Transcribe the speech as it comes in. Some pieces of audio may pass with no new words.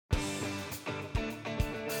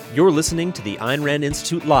You're listening to the Ayn Rand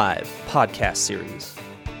Institute Live podcast series,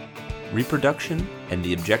 Reproduction and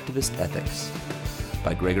the Objectivist Ethics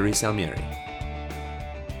by Gregory Salmieri.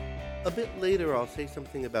 A bit later, I'll say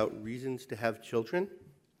something about reasons to have children,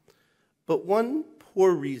 but one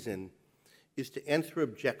poor reason is to answer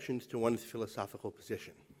objections to one's philosophical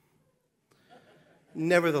position.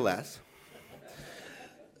 Nevertheless,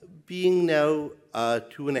 being now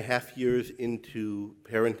 2.5 years into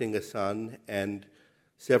parenting a son and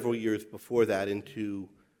several years before that into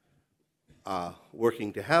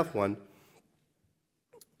working to have one,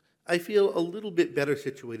 I feel a little bit better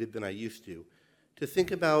situated than I used to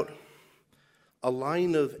think about a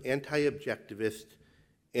line of anti-objectivist,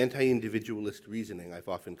 anti-individualist reasoning I've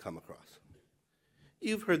often come across.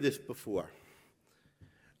 You've heard this before.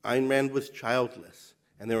 Ayn Rand was childless,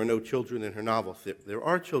 and there are no children in her novels. There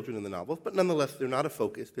are children in the novels, but nonetheless, they're not a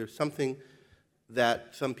focus. There's something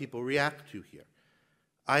that some people react to here.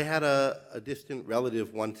 I had a distant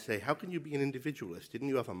relative once say, "How can you be an individualist? Didn't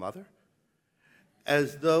you have a mother?"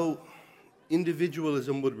 As though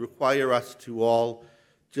individualism would require us to all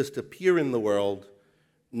just appear in the world,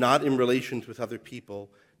 not in relations with other people,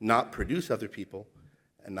 not produce other people,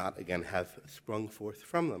 and not, again, have sprung forth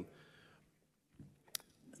from them.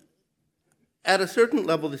 At a certain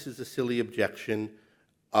level, this is a silly objection.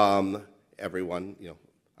 Everyone,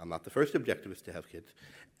 I'm not the first objectivist to have kids.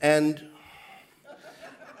 And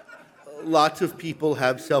lots of people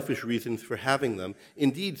have selfish reasons for having them.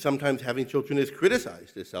 Indeed, sometimes having children is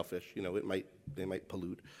criticized as selfish. They might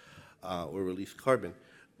pollute or release carbon.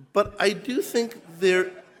 But I do think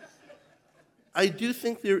there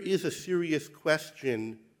is a serious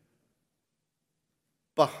question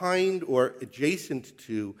behind or adjacent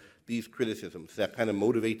to these criticisms that kind of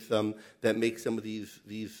motivates them, that makes some of these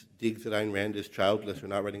digs at Ayn Rand as childless or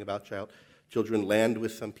not writing about children land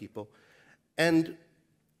with some people. And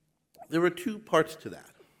there are two parts to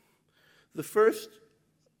that. The first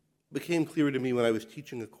became clearer to me when I was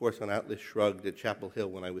teaching a course on Atlas Shrugged at Chapel Hill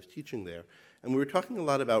when I was teaching there. And we were talking a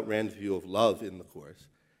lot about Rand's view of love in the course.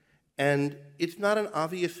 And it's not an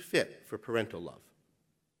obvious fit for parental love.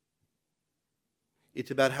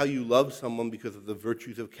 It's about how you love someone because of the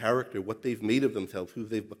virtues of character, what they've made of themselves, who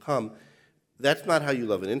they've become. That's not how you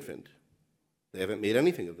love an infant. They haven't made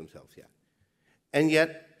anything of themselves yet. And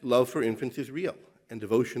yet, love for infants is real. And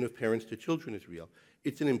devotion of parents to children is real.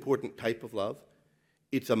 It's an important type of love.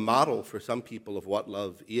 It's a model for some people of what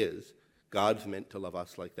love is. God's meant to love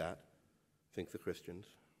us like that, think the Christians.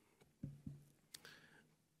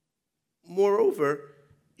 Moreover,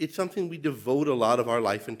 it's something we devote a lot of our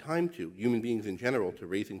life and time to, human beings in general, to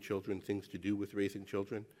raising children, things to do with raising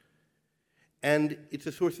children. And it's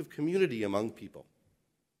a source of community among people.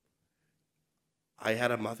 I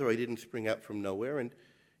had a mother, I didn't spring out from nowhere, and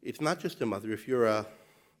it's not just a mother. If you're a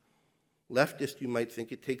leftist, you might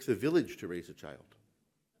think it takes a village to raise a child.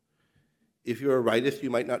 If you're a rightist, you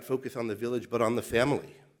might not focus on the village, but on the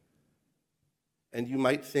family. And you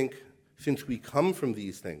might think, since we come from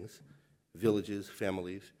these things, villages,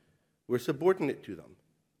 families, we're subordinate to them.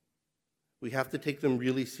 We have to take them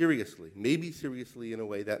really seriously, maybe seriously in a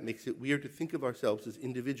way that makes it weird to think of ourselves as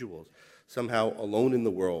individuals, somehow alone in the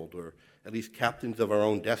world, or at least captains of our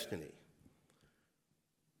own destiny.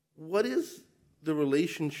 What is the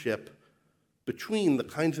relationship between the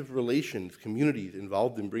kinds of relations, communities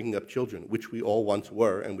involved in bringing up children, which we all once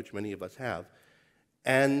were and which many of us have,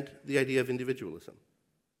 and the idea of individualism?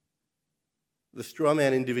 The straw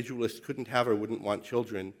man individualist couldn't have or wouldn't want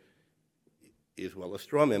children is, well, a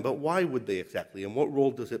straw man, but why would they exactly? And what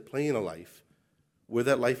role does it play in a life where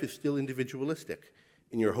that life is still individualistic,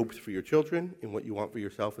 in your hopes for your children, in what you want for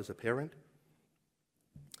yourself as a parent?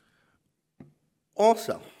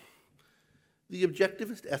 Also, the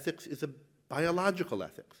objectivist ethics is a biological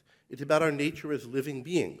ethics. It's about our nature as living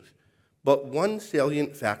beings. But one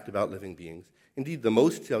salient fact about living beings, indeed the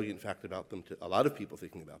most salient fact about them to a lot of people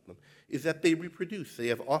thinking about them, is that they reproduce, they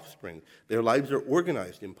have offspring. Their lives are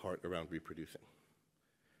organized in part around reproducing.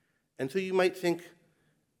 And so you might think,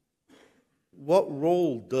 what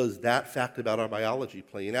role does that fact about our biology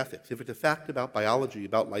play in ethics? If it's a fact about biology,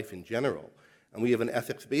 about life in general, and we have an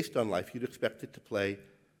ethics based on life, you'd expect it to play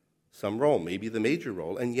some role, maybe the major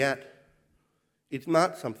role, and yet it's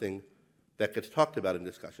not something that gets talked about in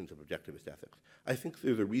discussions of objectivist ethics. I think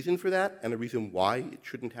there's a reason for that, and a reason why it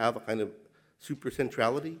shouldn't have a kind of super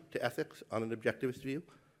centrality to ethics on an objectivist view.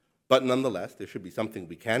 But nonetheless, there should be something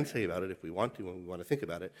we can say about it if we want to and we want to think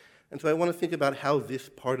about it. And so I want to think about how this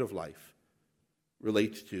part of life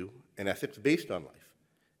relates to an ethics based on life,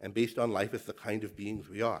 and based on life as the kind of beings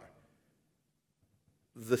we are.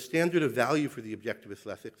 The standard of value for the objectivist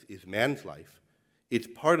ethics is man's life. It's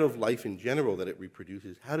part of life in general that it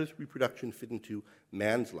reproduces. How does reproduction fit into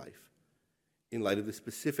man's life in light of the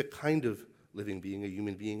specific kind of living being a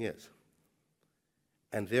human being is?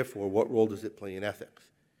 And therefore, what role does it play in ethics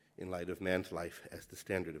in light of man's life as the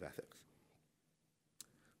standard of ethics?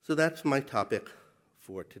 So that's my topic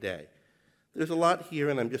for today. There's a lot here,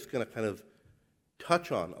 and I'm just going to kind of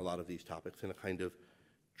touch on a lot of these topics in a kind of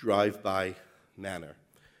drive-by manner.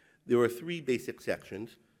 There are three basic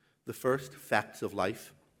sections. The first, facts of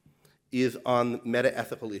life, is on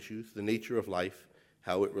meta-ethical issues, the nature of life,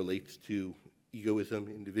 how it relates to egoism,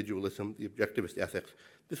 individualism, the objectivist ethics.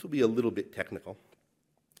 This will be a little bit technical.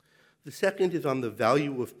 The second is on the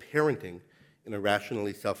value of parenting in a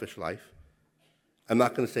rationally selfish life. I'm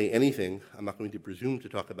not going to say anything. I'm not going to presume to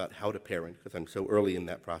talk about how to parent because I'm so early in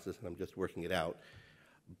that process and I'm just working it out.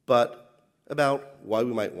 But about why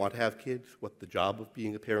we might want to have kids, what the job of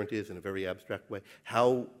being a parent is in a very abstract way,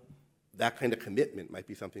 how that kind of commitment might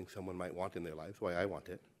be something someone might want in their lives, why I want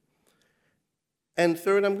it. And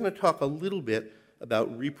third, I'm going to talk a little bit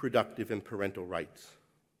about reproductive and parental rights,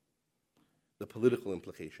 the political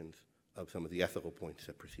implications of some of the ethical points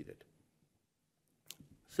that preceded.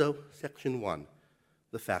 So, section 1,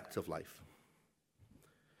 the facts of life.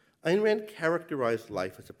 Ayn Rand characterized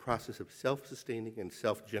life as a process of self-sustaining and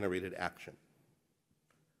self-generated action.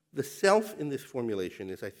 The self in this formulation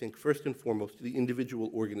is, I think, first and foremost the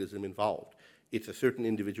individual organism involved. It's a certain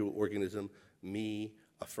individual organism, me,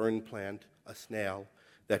 a fern plant, a snail,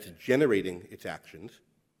 that's generating its actions,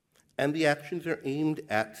 and the actions are aimed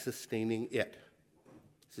at sustaining it,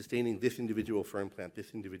 sustaining this individual fern plant,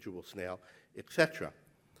 this individual snail, etc.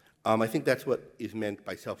 I think that's what is meant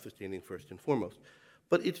by self-sustaining first and foremost.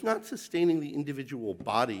 But it's not sustaining the individual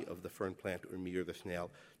body of the fern plant or me or the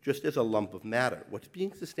snail just as a lump of matter. What's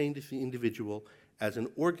being sustained is the individual as an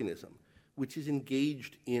organism, which is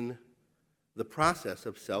engaged in the process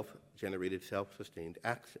of self-generated, self-sustained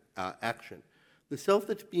action. The self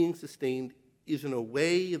that's being sustained is in a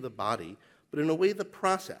way the body, but in a way the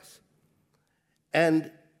process.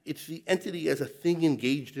 And it's the entity as a thing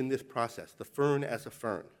engaged in this process, the fern as a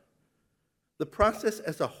fern. The process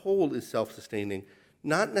as a whole is self-sustaining,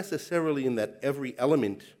 not necessarily in that every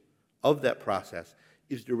element of that process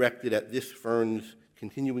is directed at this fern's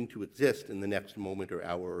continuing to exist in the next moment or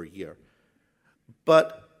hour or year,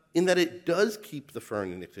 but in that it does keep the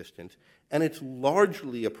fern in existence, and it's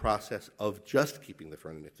largely a process of just keeping the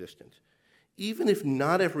fern in existence. Even if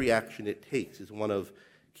not every action it takes is one of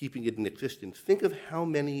keeping it in existence, think of how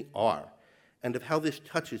many are, and of how this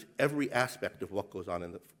touches every aspect of what goes on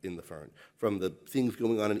in the fern, from the things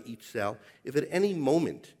going on in each cell. If at any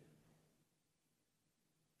moment,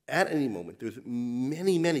 there's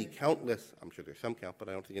many, countless, I'm sure there's some count, but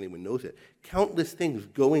I don't think anyone knows it, countless things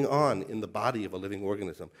going on in the body of a living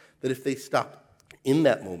organism, that if they stop in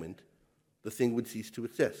that moment, the thing would cease to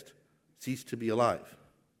exist, cease to be alive.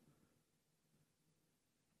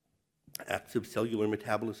 Acts of cellular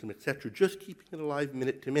metabolism, etc., just keeping it alive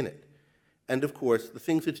minute to minute. And of course, the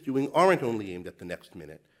things it's doing aren't only aimed at the next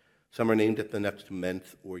minute. Some are aimed at the next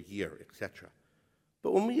month or year, etc.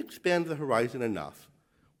 But when we expand the horizon enough,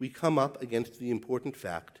 we come up against the important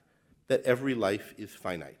fact that every life is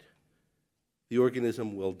finite. The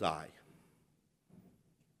organism will die.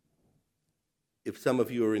 If some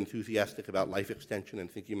of you are enthusiastic about life extension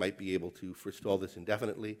and think you might be able to forestall this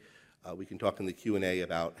indefinitely, we can talk in the Q&A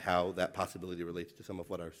about how that possibility relates to some of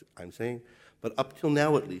what I'm saying. But up till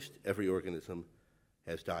now, at least, every organism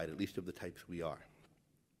has died, at least of the types we are.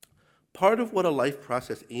 Part of what a life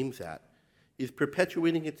process aims at is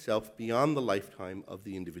perpetuating itself beyond the lifetime of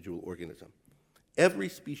the individual organism. Every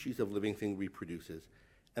species of living thing reproduces,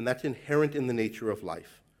 and that's inherent in the nature of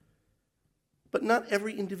life. But not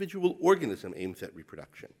every individual organism aims at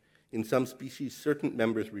reproduction. In some species, certain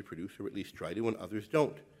members reproduce, or at least try to, and others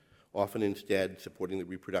don't, often instead supporting the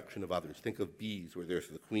reproduction of others. Think of bees, where there's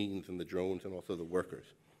the queens and the drones and also the workers.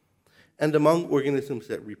 And among organisms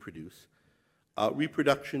that reproduce,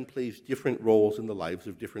 reproduction plays different roles in the lives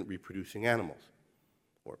of different reproducing animals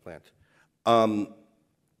or plants.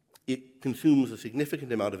 It consumes a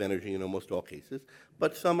significant amount of energy in almost all cases,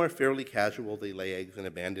 but some are fairly casual. They lay eggs and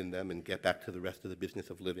abandon them and get back to the rest of the business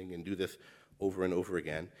of living and do this over and over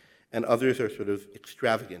again. And others are sort of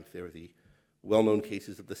extravagant. They're the well-known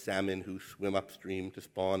cases of the salmon who swim upstream to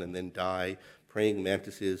spawn and then die, praying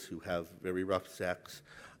mantises who have very rough sex,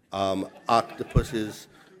 octopuses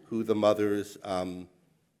who the mothers kind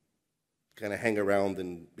of hang around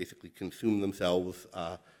and basically consume themselves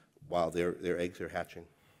while their eggs are hatching.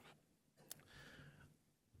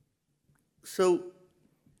 So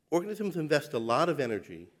organisms invest a lot of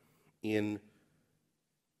energy in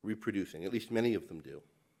reproducing. At least many of them do.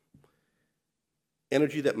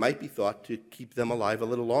 Energy that might be thought to keep them alive a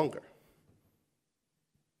little longer.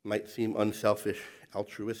 Might seem unselfish,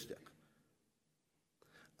 altruistic.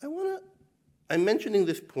 I'm mentioning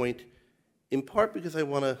this point in part because I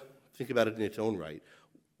want to think about it in its own right.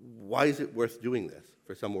 Why is it worth doing this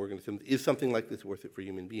for some organisms? Is something like this worth it for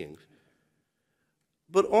human beings?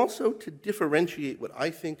 But also to differentiate what I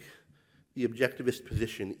think the objectivist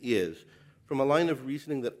position is from a line of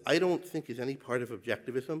reasoning that I don't think is any part of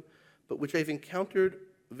objectivism, but which I've encountered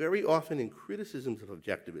very often in criticisms of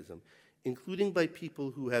objectivism, including by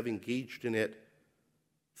people who have engaged in it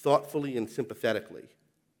thoughtfully and sympathetically,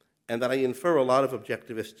 and that I infer a lot of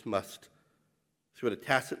objectivists must sort of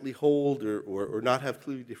tacitly hold or not have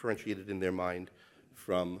clearly differentiated in their mind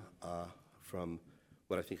from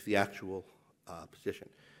what I think is the actual position.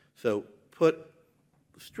 So put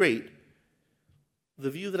straight, the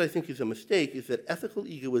view that I think is a mistake is that ethical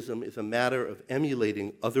egoism is a matter of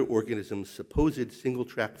emulating other organisms' supposed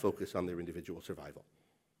single-track focus on their individual survival.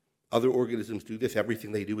 Other organisms do this.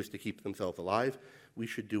 Everything they do is to keep themselves alive. We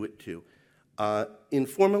should do it too.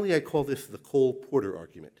 Informally, I call this the Cole-Porter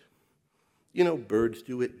argument. You know, birds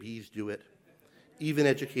do it, bees do it, even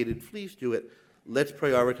educated fleas do it. Let's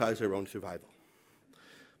prioritize our own survival.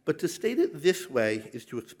 But to state it this way is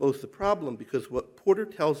to expose the problem, because what Porter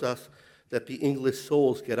tells us that the English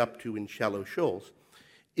souls get up to in Shallow Shoals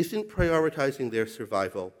isn't prioritizing their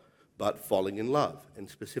survival, but falling in love, and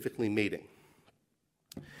specifically mating.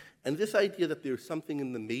 And this idea that there's something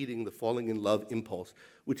in the mating, the falling in love impulse,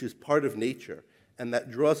 which is part of nature, and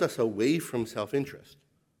that draws us away from self-interest,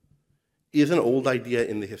 is an old idea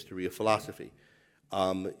in the history of philosophy.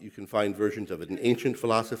 You can find versions of it in ancient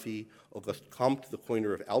philosophy. Auguste Comte, the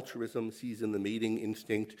coiner of altruism, sees in the mating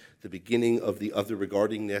instinct the beginning of the other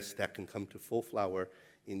regardingness that can come to full flower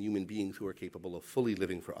in human beings who are capable of fully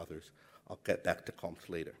living for others. I'll get back to Comte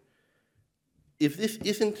later. If this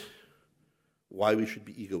isn't why we should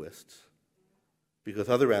be egoists, because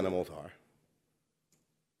other animals are,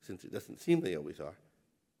 since it doesn't seem they always are,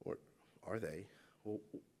 or are they? Well,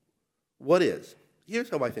 what is? Here's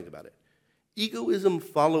how I think about it. Egoism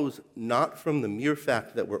follows not from the mere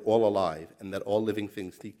fact that we're all alive and that all living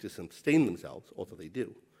things seek to sustain themselves, although they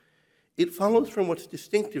do. It follows from what's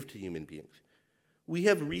distinctive to human beings. We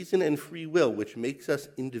have reason and free will, which makes us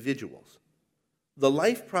individuals. The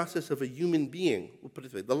life process of a human being, we'll put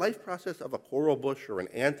it this way, the life process of a coral bush or an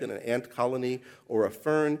ant in an ant colony or a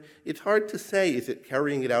fern, it's hard to say, is it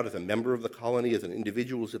carrying it out as a member of the colony, as an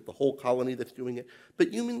individual, is it the whole colony that's doing it? But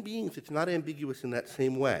human beings, it's not ambiguous in that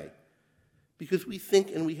same way, because we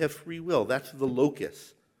think and we have free will. That's the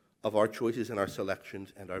locus of our choices and our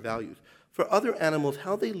selections and our values. For other animals,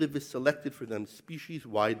 how they live is selected for them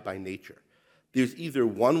species-wide by nature. There's either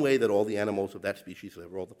one way that all the animals of that species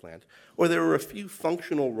live, or all the plants, or there are a few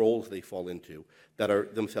functional roles they fall into that are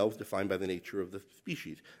themselves defined by the nature of the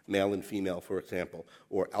species, male and female, for example,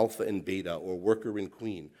 or alpha and beta, or worker and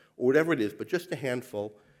queen, or whatever it is, but just a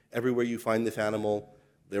handful. Everywhere you find this animal,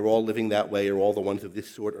 they're all living that way, or all the ones of this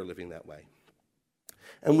sort are living that way.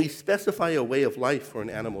 And we specify a way of life for an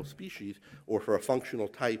animal species, or for a functional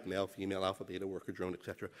type, male, female, alpha, beta, worker, drone,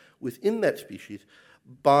 etc., within that species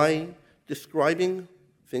by describing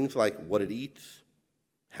things like what it eats,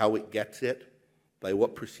 how it gets it, by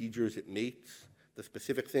what procedures it mates, the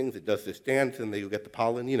specific things, it does this dance and they get the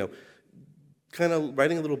pollen, kind of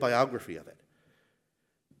writing a little biography of it.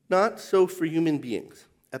 Not so for human beings.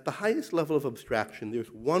 At the highest level of abstraction,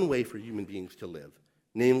 there's one way for human beings to live,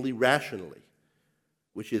 namely rationally,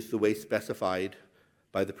 which is the way specified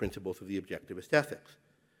by the principles of the objectivist ethics.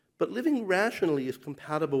 But living rationally is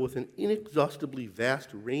compatible with an inexhaustibly vast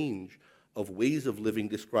range of ways of living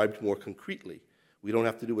described more concretely. We don't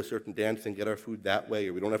have to do a certain dance and get our food that way,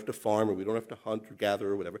 or we don't have to farm, or we don't have to hunt or gather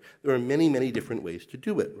or whatever. There are many, many different ways to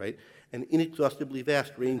do it, right? An inexhaustibly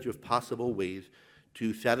vast range of possible ways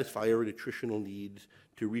to satisfy our nutritional needs,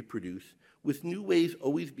 to reproduce, with new ways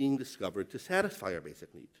always being discovered to satisfy our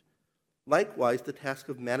basic needs. Likewise, the task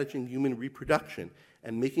of managing human reproduction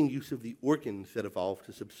and making use of the organs that evolved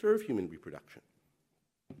to subserve human reproduction.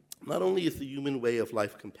 Not only is the human way of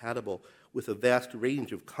life compatible with a vast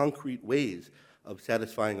range of concrete ways of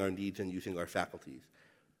satisfying our needs and using our faculties,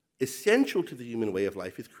 essential to the human way of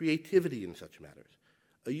life is creativity in such matters.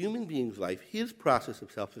 A human being's life, his process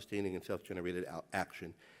of self-sustaining and self-generated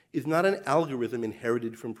action, is not an algorithm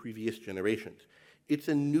inherited from previous generations. It's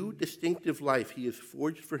a new distinctive life he has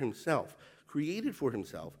forged for himself, created for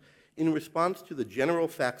himself, in response to the general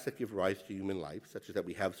facts that give rise to human life, such as that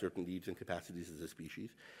we have certain needs and capacities as a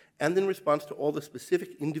species, and in response to all the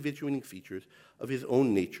specific individuating features of his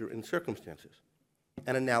own nature and circumstances.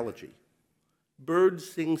 an analogy. Birds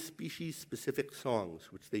sing species-specific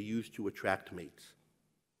songs, which they use to attract mates.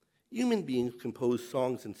 Human beings compose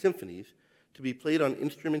songs and symphonies to be played on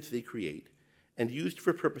instruments they create and used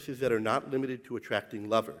for purposes that are not limited to attracting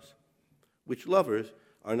lovers, which lovers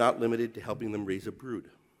are not limited to helping them raise a brood.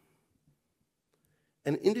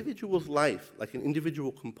 An individual's life, like an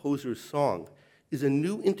individual composer's song, is a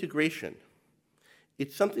new integration.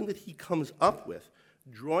 It's something that he comes up with,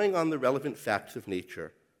 drawing on the relevant facts of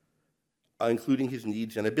nature, including his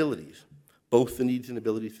needs and abilities, both the needs and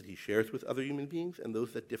abilities that he shares with other human beings and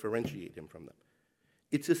those that differentiate him from them.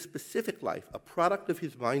 It's a specific life, a product of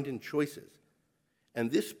his mind and choices, and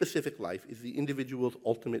this specific life is the individual's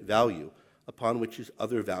ultimate value upon which his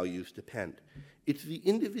other values depend. It's the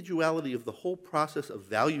individuality of the whole process of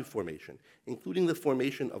value formation, including the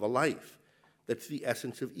formation of a life, that's the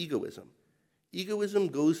essence of egoism. Egoism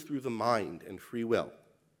goes through the mind and free will.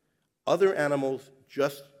 Other animals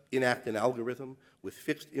just enact an algorithm with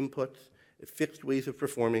fixed inputs, fixed ways of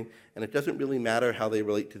performing, and it doesn't really matter how they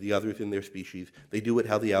relate to the others in their species. They do it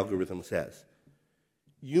how the algorithm says.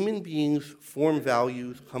 Human beings form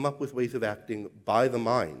values, come up with ways of acting by the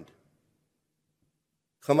mind,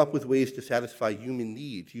 come up with ways to satisfy human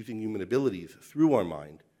needs using human abilities through our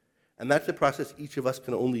mind, and that's a process each of us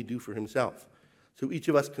can only do for himself. So each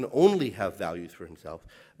of us can only have values for himself.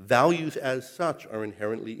 Values as such are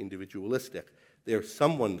inherently individualistic. They're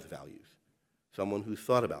someone's values, someone who's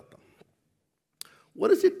thought about them. What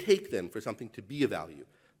does it take then for something to be a value,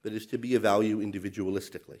 that is to be a value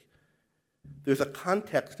individualistically? There's a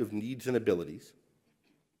context of needs and abilities,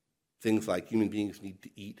 things like human beings need to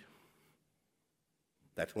eat.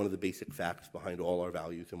 That's one of the basic facts behind all our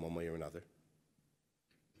values in one way or another,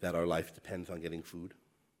 that our life depends on getting food,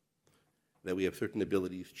 that we have certain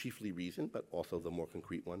abilities, chiefly reason, but also the more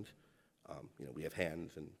concrete ones. We have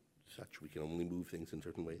hands and such, we can only move things in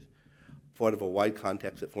certain ways. Part of a wide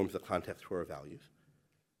context that forms the context for our values.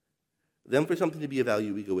 Then for something to be a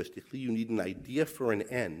value egoistically, you need an idea for an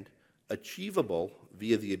end, achievable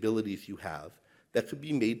via the abilities you have, that could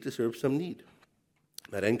be made to serve some need.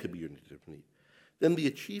 That end could be your need. Then the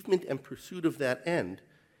achievement and pursuit of that end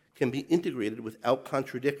can be integrated without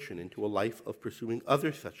contradiction into a life of pursuing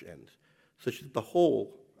other such ends, such that the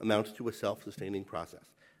whole amounts to a self-sustaining process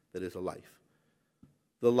that is a life.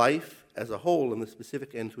 The life as a whole and the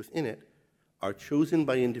specific ends within it are chosen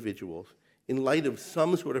by individuals in light of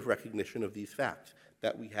some sort of recognition of these facts,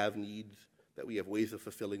 that we have needs, that we have ways of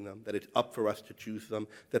fulfilling them, that it's up for us to choose them,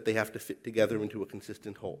 that they have to fit together into a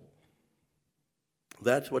consistent whole.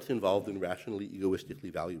 That's what's involved in rationally, egoistically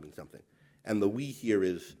valuing something. And the we here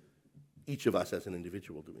is each of us as an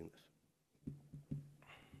individual doing this.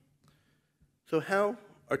 So how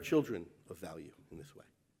are children of value in this way?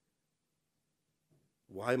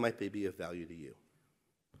 Why might they be of value to you?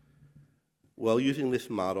 Well, using this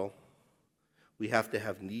model, we have to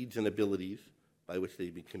have needs and abilities by which they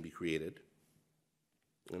can be created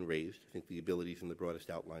and raised. I think the abilities in the broadest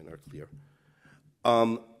outline are clear.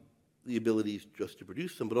 The abilities just to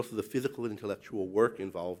produce them, but also the physical and intellectual work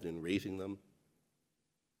involved in raising them.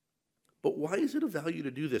 But why is it of value to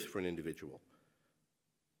do this for an individual?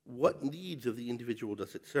 What needs of the individual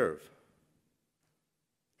does it serve?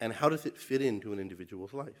 And how does it fit into an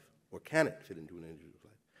individual's life? Or can it fit into an individual's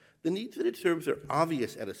life? The needs that it serves are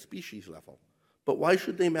obvious at a species level, but why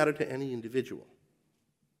should they matter to any individual?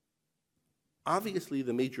 Obviously,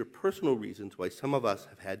 the major personal reasons why some of us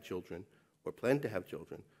have had children or plan to have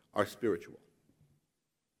children are spiritual.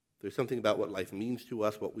 There's something about what life means to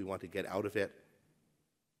us, what we want to get out of it.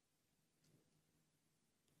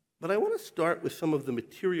 But I want to start with some of the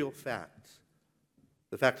material facts,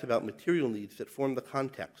 the facts about material needs that form the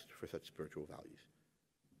context for such spiritual values.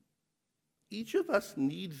 Each of us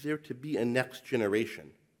needs there to be a next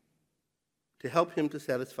generation to help him to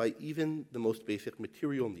satisfy even the most basic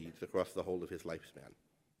material needs across the whole of his lifespan.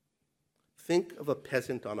 Think of a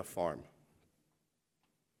peasant on a farm.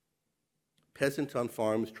 Peasants on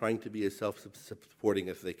farms trying to be as self-supporting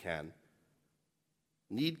as they can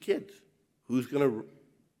need kids. Who's going to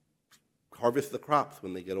harvest the crops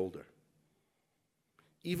when they get older?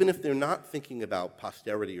 Even if they're not thinking about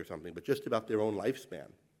posterity or something, but just about their own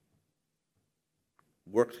lifespan.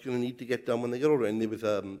 Work's going to need to get done when they get older. And there was,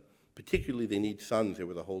 particularly they need sons. There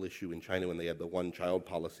was a whole issue in China when they had the one-child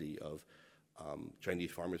policy of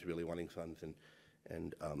Chinese farmers really wanting sons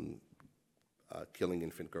and killing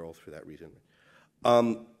infant girls for that reason.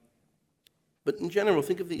 But in general,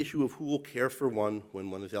 think of the issue of who will care for one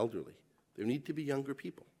when one is elderly. There need to be younger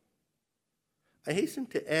people. I hasten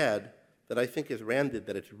to add that I think, as Rand did,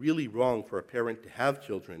 that it's really wrong for a parent to have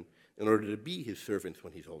children in order to be his servants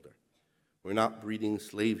when he's older. We're not breeding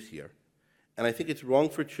slaves here. And I think it's wrong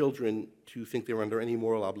for children to think they're under any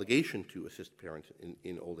moral obligation to assist parents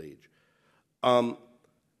in old age.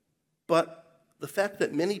 But the fact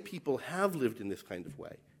that many people have lived in this kind of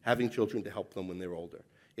way, having children to help them when they're older,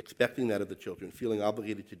 expecting that of the children, feeling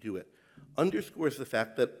obligated to do it, underscores the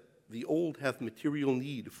fact that the old have material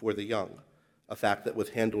need for the young, a fact that was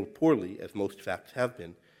handled poorly, as most facts have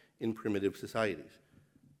been, in primitive societies.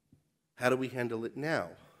 How do we handle it now?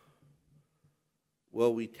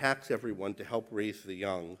 Well, we tax everyone to help raise the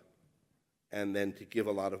young and then to give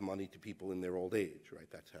a lot of money to people in their old age, right?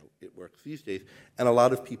 That's how it works these days. And a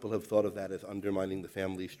lot of people have thought of that as undermining the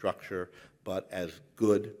family structure, but as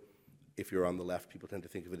good. If you're on the left, people tend to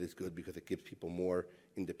think of it as good because it gives people more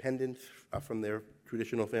independence from their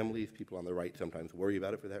traditional families. People on the right sometimes worry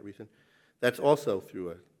about it for that reason. That's also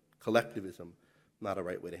through a collectivism, not a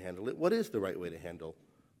right way to handle it. What is the right way to handle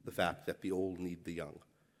the fact that the old need the young?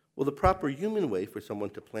 Well, the proper human way for someone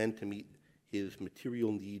to plan to meet his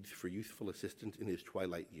material needs for useful assistance in his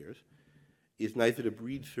twilight years is neither to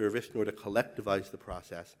breed service nor to collectivize the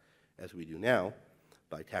process, as we do now,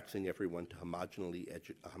 by taxing everyone to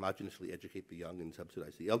homogeneously educate the young and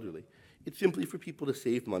subsidize the elderly. It's simply for people to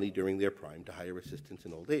save money during their prime to hire assistance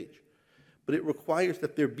in old age. But it requires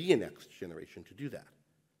that there be a next generation to do that.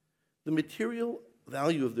 The material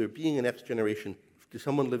value of there being a next generation to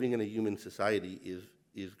someone living in a human society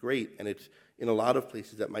is great, and it's in a lot of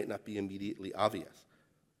places that might not be immediately obvious.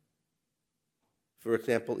 For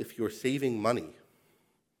example, if you're saving money,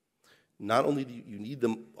 not only do you need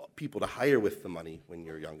people to hire with the money when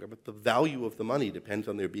you're younger, but the value of the money depends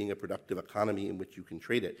on there being a productive economy in which you can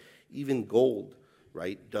trade it. Even gold,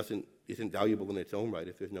 right, isn't valuable in its own right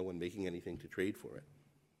if there's no one making anything to trade for it.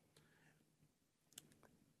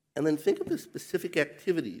 And then think of the specific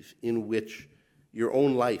activities in which your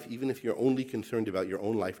own life, even if you're only concerned about your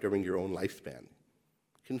own life during your own lifespan,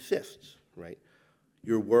 consists, right?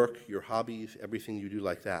 Your work, your hobbies, everything you do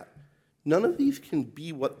like that. None of these can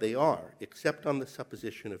be what they are, except on the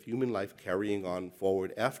supposition of human life carrying on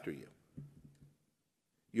forward after you.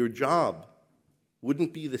 Your job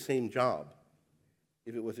wouldn't be the same job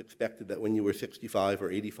if it was expected that when you were 65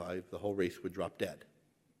 or 85, the whole race would drop dead.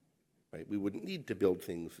 Right? We wouldn't need to build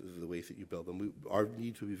things the ways that you build them. Our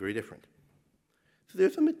needs would be very different. So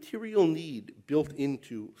there's a material need built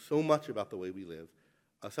into so much about the way we live,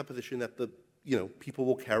 a supposition that people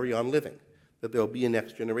will carry on living, that there'll be a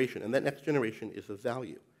next generation, and that next generation is of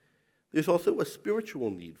value. There's also a spiritual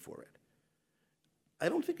need for it. I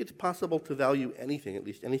don't think it's possible to value anything, at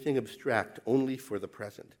least anything abstract, only for the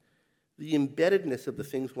present. The embeddedness of the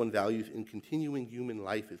things one values in continuing human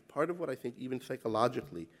life is part of what I think even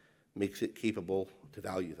psychologically makes it capable to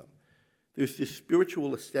value them. There's this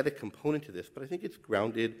spiritual aesthetic component to this, but I think it's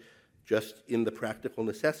grounded just in the practical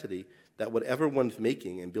necessity that whatever one's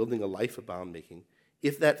making and building a life about making,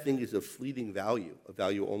 if that thing is of fleeting value, a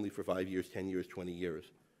value only for 5 years, 10 years, 20 years,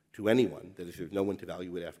 to anyone, that is, there's no one to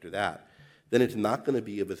value it after that, then it's not going to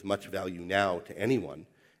be of as much value now to anyone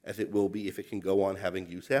as it will be if it can go on having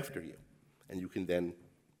use after you. And you can then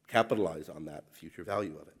capitalize on that future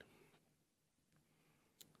value of it.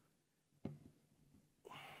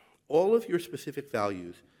 All of your specific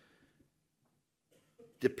values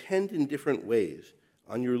depend in different ways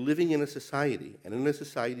on your living in a society, and in a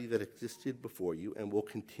society that existed before you and will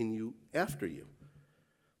continue after you.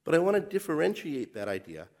 But I want to differentiate that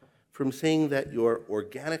idea from saying that you're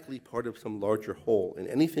organically part of some larger whole in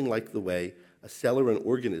anything like the way a cell or an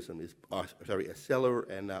organism is, a cell or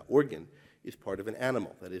an organ is part of an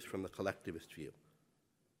animal, that is, from the collectivist view.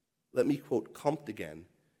 Let me quote Comte again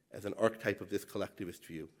as an archetype of this collectivist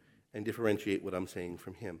view and differentiate what I'm saying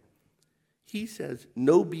from him. He says,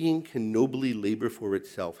 "No being can nobly labor for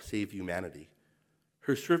itself save humanity.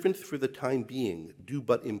 Her servants for the time being do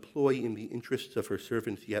but employ in the interests of her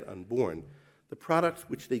servants yet unborn the products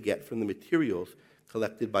which they get from the materials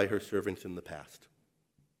collected by her servants in the past."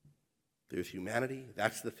 There's humanity,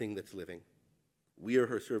 that's the thing that's living. We are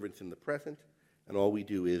her servants in the present, and all we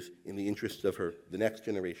do is, in the interests of the next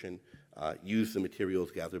generation, use the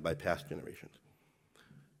materials gathered by past generations.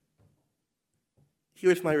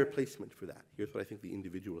 Here's my replacement for that. Here's what I think the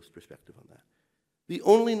individualist perspective on that. The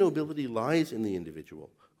only nobility lies in the individual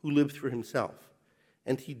who lives for himself,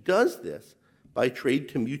 and he does this by trade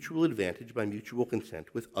to mutual advantage by mutual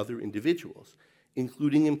consent with other individuals,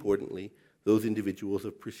 including, importantly, those individuals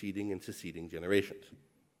of preceding and succeeding generations.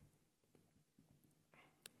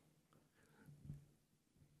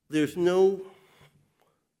 There's no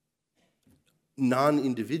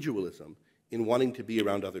non-individualism in wanting to be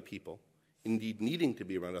around other people, indeed needing to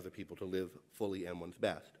be around other people to live fully and one's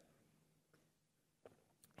best.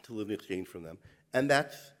 to live in exchange from them. And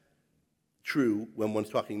that's true when one's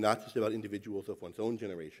talking not just about individuals of one's own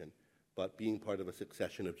generation, but being part of a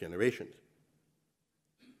succession of generations.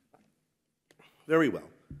 Very well.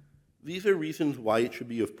 These are reasons why it should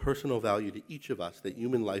be of personal value to each of us that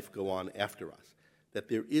human life go on after us, that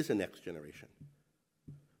there is a next generation.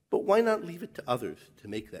 But why not leave it to others to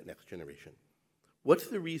make that next generation? What's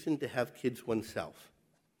the reason to have kids oneself?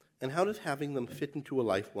 And how does having them fit into a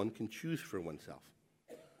life one can choose for oneself?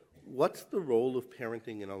 What's the role of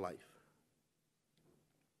parenting in a life?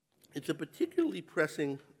 It's a particularly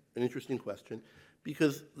pressing and interesting question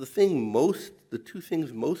because the two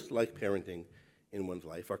things most like parenting in one's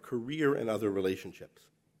life are career and other relationships.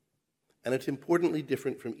 And it's importantly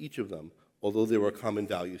different from each of them, although there are common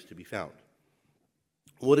values to be found.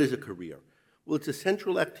 What is a career? Well, it's a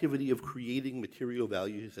central activity of creating material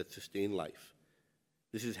values that sustain life.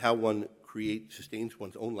 This is how one sustains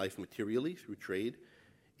one's own life materially through trade.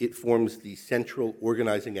 It forms the central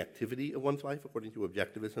organizing activity of one's life, according to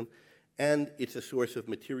objectivism, and it's a source of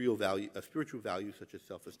material value, of spiritual values such as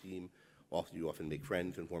self-esteem. Also, you often make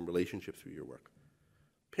friends and form relationships through your work.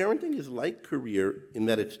 Parenting is like career in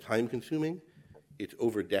that it's time-consuming, it's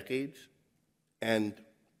over decades, and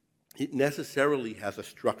it necessarily has a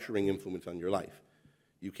structuring influence on your life.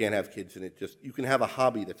 You can't have kids and you can have a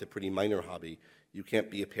hobby that's a pretty minor hobby. You can't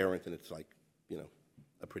be a parent and it's like,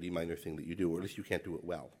 a pretty minor thing that you do, or at least you can't do it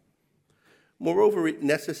well. Moreover, it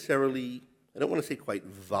necessarily, I don't want to say quite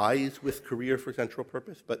vies with career for central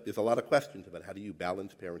purpose, but there's a lot of questions about how do you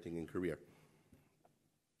balance parenting and career.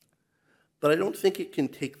 But I don't think it can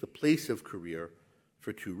take the place of career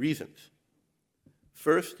for two reasons.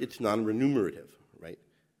 First, it's non-remunerative, right?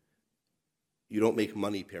 You don't make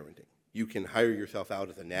money parenting. You can hire yourself out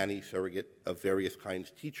as a nanny, surrogate of various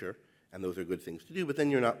kinds, teacher, and those are good things to do, but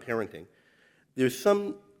then you're not parenting. It's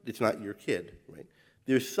not your kid, right?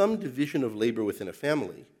 There's some division of labor within a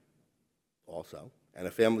family also, and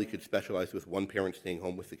a family could specialize with one parent staying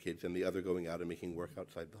home with the kids and the other going out and making work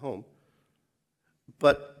outside the home.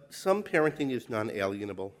 But some parenting is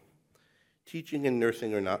non-alienable. Teaching and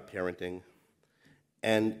nursing are not parenting.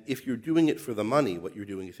 And if you're doing it for the money, what you're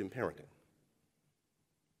doing is in parenting.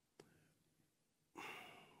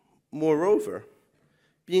 Moreover,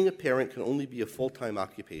 being a parent can only be a full-time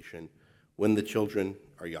occupation when the children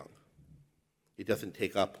are young. It doesn't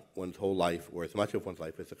take up one's whole life or as much of one's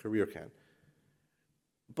life as a career can.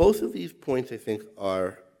 Both of these points, I think,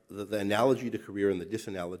 are the analogy to career and the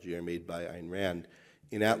disanalogy are made by Ayn Rand.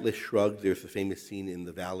 In Atlas Shrugged, there's the famous scene in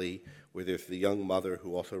the valley where there's the young mother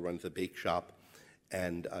who also runs a bake shop,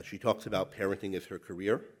 and she talks about parenting as her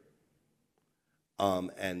career.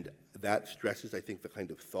 And that stresses, I think, the kind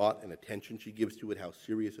of thought and attention she gives to it, how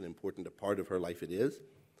serious and important a part of her life it is.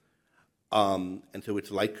 And so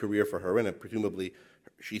it's like career for her, and presumably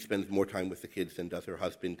she spends more time with the kids than does her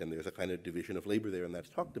husband, and there's a kind of division of labor there, and that's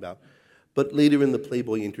talked about. But later in the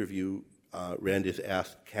Playboy interview, Rand is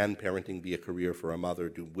asked, can parenting be a career for a mother?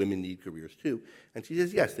 Do women need careers too? And she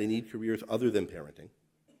says, yes, they need careers other than parenting.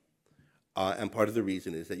 And part of the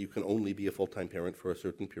reason is that you can only be a full-time parent for a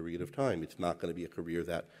certain period of time. It's not going to be a career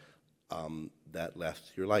that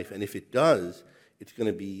lasts your life. And if it does, it's going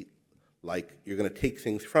to be like you're going to take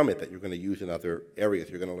things from it that you're going to use in other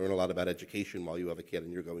areas. You're going to learn a lot about education while you have a kid,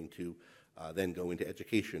 and you're going to then go into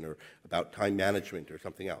education or about time management or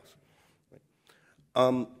something else.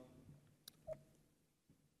 Right?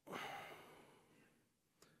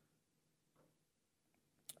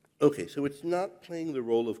 Okay, so it's not playing the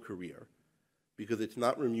role of career because it's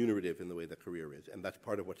not remunerative in the way that career is, and that's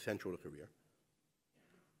part of what's central to career.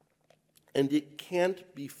 And it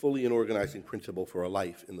can't be fully an organizing principle for a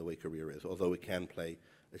life in the way career is, although it can play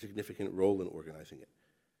a significant role in organizing it.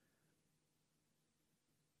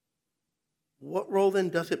 What role then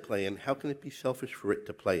does it play, and how can it be selfish for it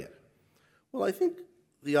to play it? Well, I think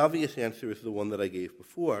the obvious answer is the one that I gave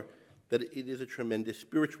before, that it is a tremendous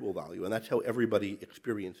spiritual value, and that's how everybody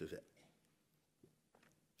experiences it.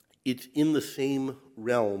 It's in the same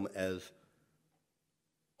realm as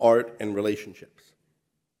art and relationships.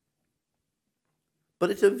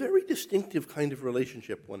 But it's a very distinctive kind of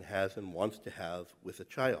relationship one has and wants to have with a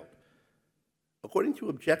child. According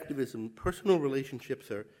to objectivism, personal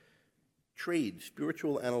relationships are trades,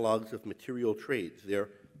 spiritual analogs of material trades. They're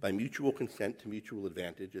by mutual consent to mutual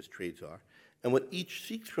advantage, as trades are. And what each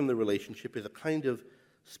seeks from the relationship is a kind of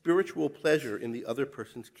spiritual pleasure in the other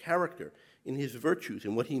person's character, in his virtues,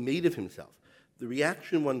 in what he made of himself. The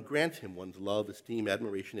reaction one grants him, one's love, esteem,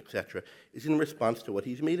 admiration, etc., is in response to what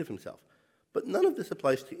he's made of himself. But none of this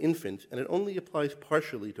applies to infants, and it only applies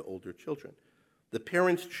partially to older children. The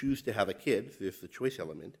parents choose to have a kid, there's the choice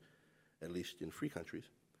element, at least in free countries,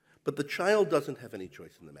 But the child doesn't have any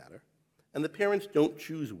choice in the matter, and the parents don't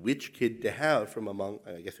choose which kid to have from among,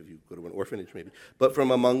 I guess if you go to an orphanage maybe, but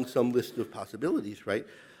from among some list of possibilities, right?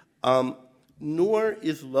 Nor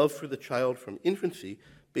is love for the child from infancy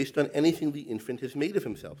based on anything the infant has made of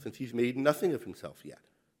himself, since he's made nothing of himself yet.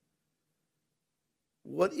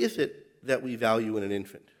 What is it that we value in an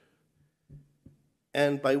infant?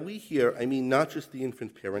 And by we here, I mean not just the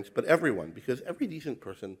infant's parents, but everyone, because every decent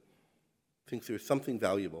person thinks there's something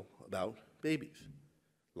valuable about babies.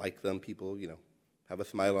 Like them, people, have a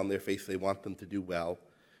smile on their face, they want them to do well.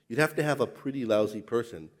 You'd have to have a pretty lousy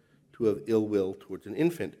person to have ill will towards an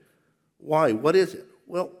infant. Why? What is it?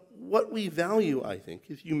 Well, what we value, I think,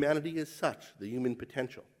 is humanity as such, the human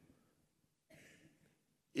potential.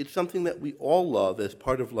 It's something that we all love as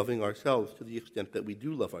part of loving ourselves to the extent that we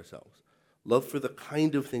do love ourselves. Love for the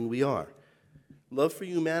kind of thing we are. Love for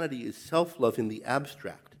humanity is self-love in the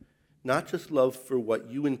abstract, not just love for what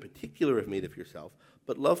you in particular have made of yourself,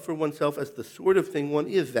 but love for oneself as the sort of thing one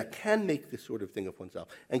is that can make this sort of thing of oneself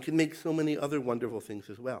and can make so many other wonderful things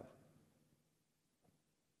as well.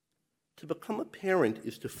 To become a parent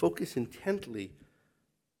is to focus intently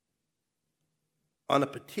on a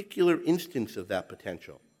particular instance of that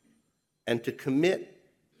potential and to commit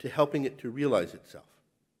to helping it to realize itself.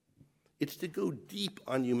 It's to go deep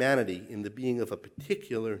on humanity in the being of a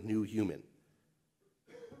particular new human.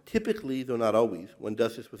 Typically, though not always, one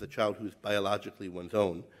does this with a child who's biologically one's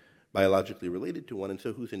own, biologically related to one, and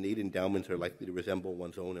so whose innate endowments are likely to resemble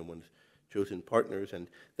one's own and one's chosen partners, and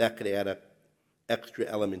that could add an extra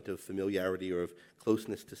element of familiarity or of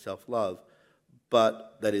closeness to self-love,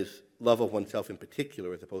 but that is love of oneself in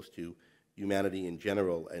particular as opposed to humanity in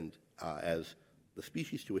general and as the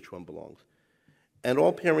species to which one belongs. And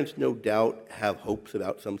all parents, no doubt, have hopes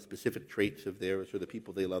about some specific traits of theirs or the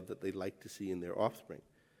people they love that they'd like to see in their offspring.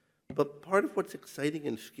 But part of what's exciting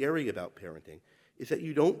and scary about parenting is that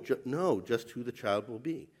you don't know just who the child will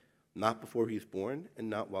be, not before he's born and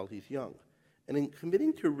not while he's young. And in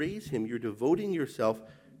committing to raise him, you're devoting yourself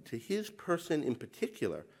to his person in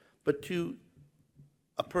particular, but to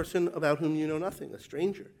a person about whom you know nothing, a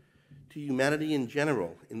stranger, to humanity in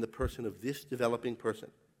general in the person of this developing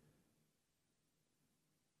person,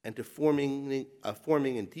 and to forming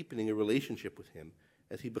and deepening a relationship with him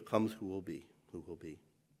as he becomes who will be.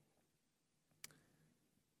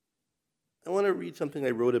 I want to read something I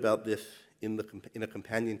wrote about this in a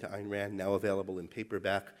companion to Ayn Rand, now available in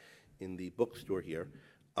paperback in the bookstore here.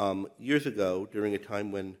 Years ago, during a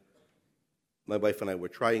time when my wife and I were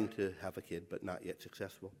trying to have a kid, but not yet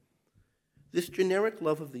successful. This generic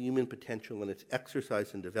love of the human potential and its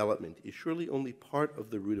exercise and development is surely only part of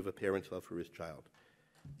the root of a parent's love for his child.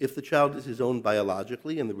 If the child is his own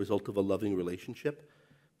biologically and the result of a loving relationship,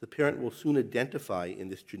 the parent will soon identify in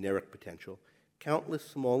this generic potential countless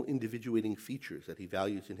small individuating features that he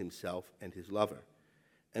values in himself and his lover.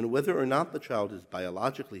 And whether or not the child is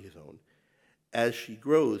biologically his own, as she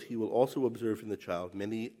grows, he will also observe in the child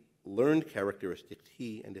many learned characteristics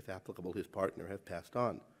he, and if applicable, his partner, have passed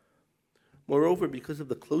on. Moreover, because of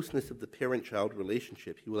the closeness of the parent-child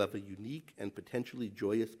relationship, he will have a unique and potentially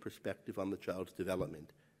joyous perspective on the child's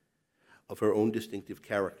development of her own distinctive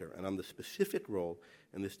character and on the specific role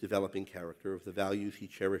in this developing character of the values he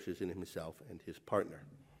cherishes in himself and his partner.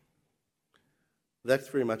 That's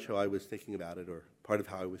very much how I was thinking about it, or part of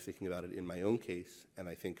how I was thinking about it in my own case, and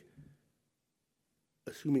I think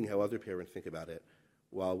assuming how other parents think about it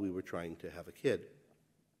while we were trying to have a kid.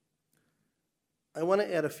 I want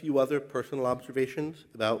to add a few other personal observations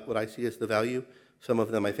about what I see as the value. Some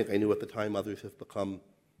of them I think I knew at the time, others have become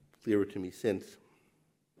clearer to me since.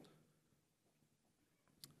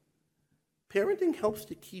 Parenting helps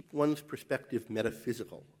to keep one's perspective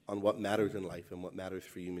metaphysical on what matters in life and what matters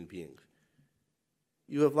for human beings.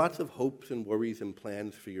 You have lots of hopes and worries and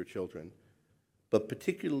plans for your children, but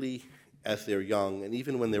particularly as they're young, and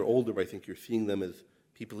even when they're older, I think you're seeing them as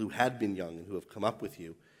people who had been young and who have come up with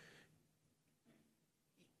you.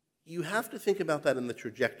 You have to think about that in the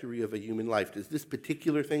trajectory of a human life. Does this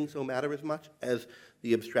particular thing so matter as much as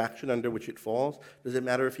the abstraction under which it falls? Does it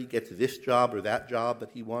matter if he gets this job or that job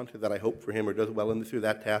that he wants or that I hope for him, or does well in this or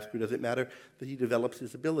that task, or does it matter that he develops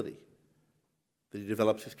his ability, that he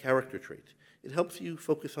develops his character traits? It helps you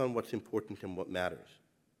focus on what's important and what matters.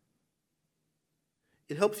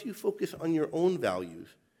 It helps you focus on your own values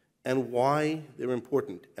and why they're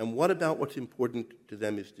important, and what about what's important to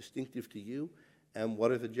them is distinctive to you, and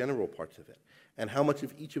what are the general parts of it, and how much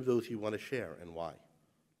of each of those you want to share and why.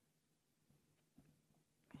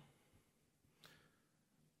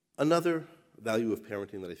 Another value of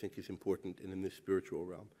parenting that I think is important and in this spiritual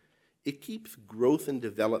realm, it keeps growth and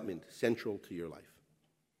development central to your life.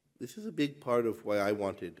 This is a big part of why I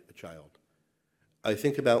wanted a child. I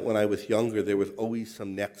think about when I was younger, there was always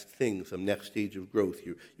some next thing, some next stage of growth.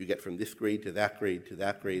 You get from this grade to that grade to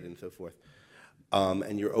that grade and so forth.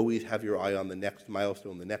 And you always have your eye on the next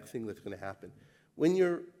milestone, the next thing that's going to happen. When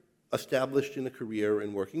you're established in a career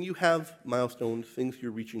and working, you have milestones, things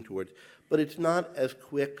you're reaching towards, but it's not as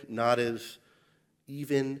quick, not as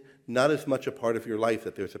even, not as much a part of your life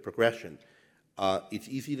that there's a progression. It's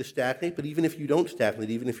easy to stagnate, but even if you don't stagnate,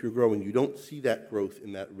 even if you're growing, you don't see that growth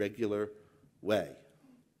in that regular way.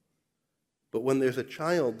 But when there's a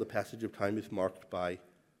child, the passage of time is marked by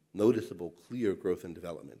noticeable, clear growth and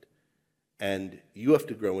development. And you have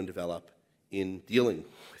to grow and develop in dealing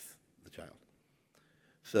with the child.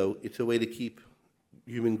 So it's a way to keep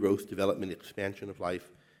human growth, development, expansion of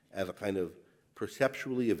life as a kind of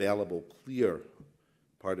perceptually available, clear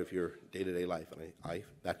part of your day-to-day life. And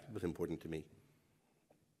that was important to me.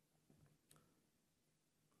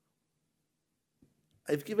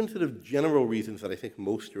 I've given sort of general reasons that I think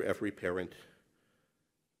most or every parent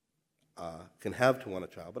can have to want a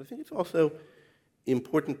child, but I think it's also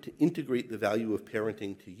important to integrate the value of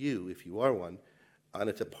parenting to you, if you are one, and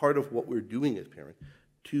it's a part of what we're doing as parents,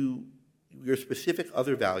 to your specific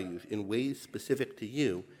other values in ways specific to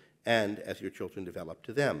you and as your children develop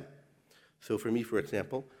to them. So for me, for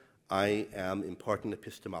example, I am in part an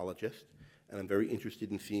epistemologist, and I'm very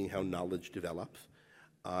interested in seeing how knowledge develops.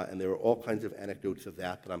 And there are all kinds of anecdotes of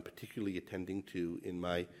that I'm particularly attending to in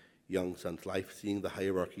my young son's life, seeing the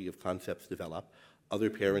hierarchy of concepts develop.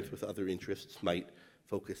 Other parents with other interests might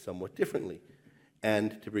focus somewhat differently.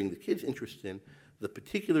 And to bring the kids' interest in, the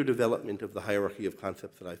particular development of the hierarchy of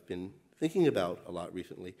concepts that I've been thinking about a lot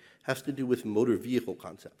recently has to do with motor vehicle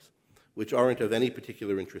concepts, which aren't of any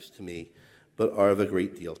particular interest to me, but are of a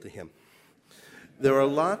great deal to him. There are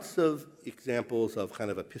lots of examples of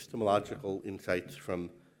kind of epistemological insights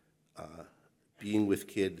from being with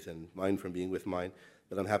kids and mine from being with mine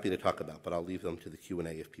that I'm happy to talk about, but I'll leave them to the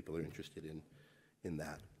Q&A if people are interested in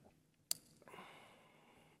that.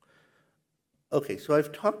 Okay, so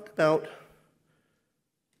I've talked about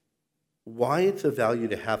why it's a value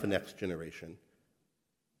to have a next generation,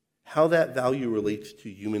 how that value relates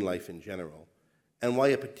to human life in general, and why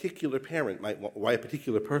a particular person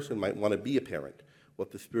might want to be a parent,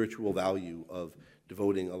 what the spiritual value of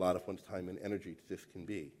devoting a lot of one's time and energy to this can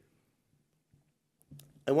be.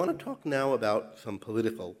 I want to talk now about some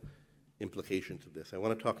political implications of this. I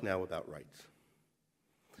want to talk now about rights.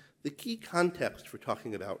 The key context for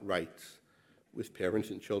talking about rights with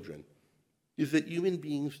parents and children is that human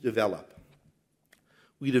beings develop.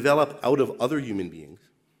 We develop out of other human beings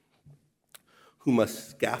who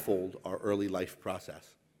must scaffold our early life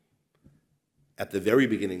process. At the very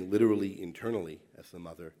beginning, literally internally, as the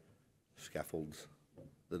mother scaffolds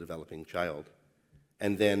the developing child,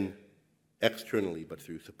 and then externally, but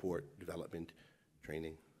through support, development,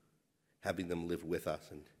 training, having them live with us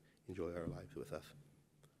and enjoy our lives with us.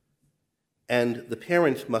 And the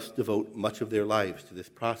parents must devote much of their lives to this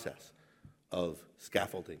process of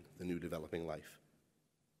scaffolding the new developing life,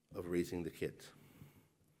 of raising the kids.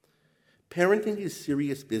 Parenting is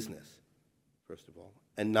serious business, first of all,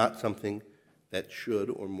 and not something that should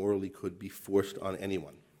or morally could be forced on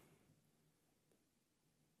anyone.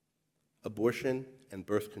 Abortion and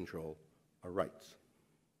birth control are rights,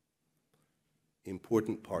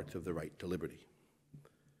 important parts of the right to liberty.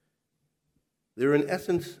 There are, in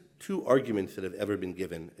essence, two arguments that have ever been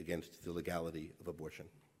given against the legality of abortion.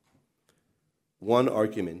 One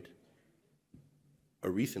argument, a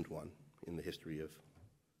recent one in the history of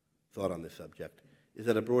thought on this subject, is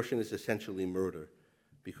that abortion is essentially murder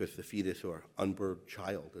because the fetus or unborn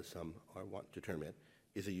child, as some are wont to term it,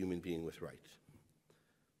 is a human being with rights.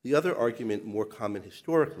 The other argument, more common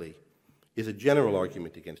historically, is a general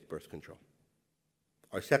argument against birth control.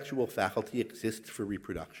 Our sexual faculty exists for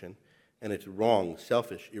reproduction, and it's wrong,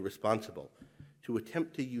 selfish, irresponsible to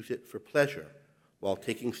attempt to use it for pleasure while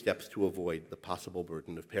taking steps to avoid the possible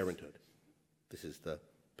burden of parenthood. This is the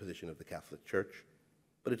position of the Catholic Church,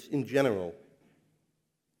 but it's in general,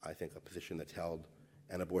 I think, a position that's held,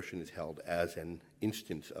 and abortion is held as an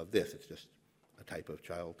instance of this. It's just a type of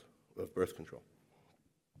birth control.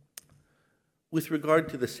 With regard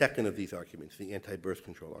to the second of these arguments, the anti-birth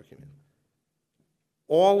control argument,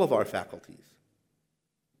 all of our faculties,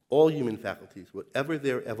 all human faculties, whatever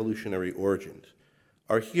their evolutionary origins,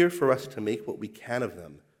 are here for us to make what we can of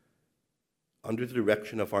them under the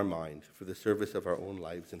direction of our mind for the service of our own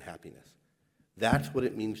lives and happiness. That's what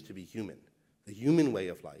it means to be human. The human way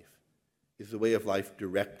of life is the way of life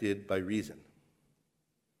directed by reason.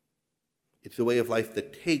 It's the way of life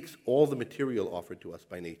that takes all the material offered to us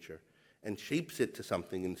by nature and shapes it to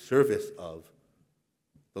something in service of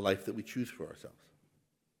the life that we choose for ourselves.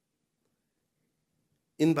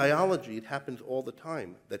 In biology, it happens all the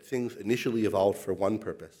time that things initially evolved for one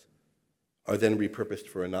purpose are then repurposed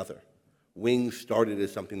for another. Wings started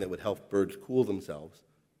as something that would help birds cool themselves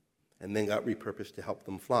and then got repurposed to help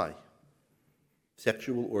them fly.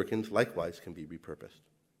 Sexual organs, likewise, can be repurposed.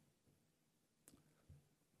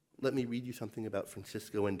 Let me read you something about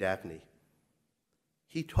Francisco and Dagny.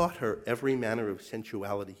 He taught her every manner of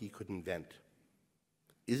sensuality he could invent.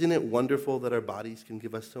 Isn't it wonderful that our bodies can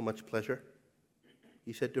give us so much pleasure?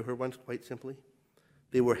 He said to her once quite simply.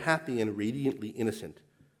 They were happy and radiantly innocent.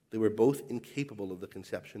 They were both incapable of the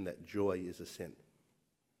conception that joy is a sin.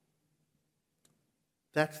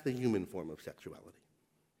 That's the human form of sexuality.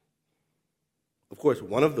 Of course,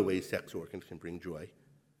 one of the ways sex organs can bring joy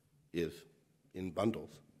is in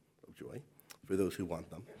bundles of joy, for those who want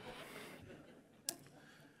them.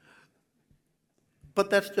 But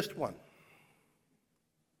that's just one.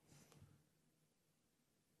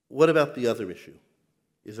 What about the other issue?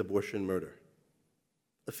 Is abortion murder?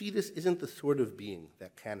 A fetus isn't the sort of being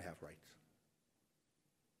that can have rights.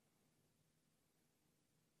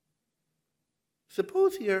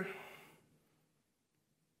 Suppose here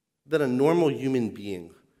that a normal human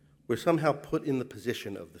being were somehow put in the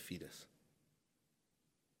position of the fetus.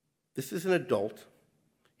 This is an adult.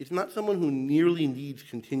 It's not someone who nearly needs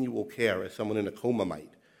continual care as someone in a coma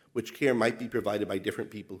might, which care might be provided by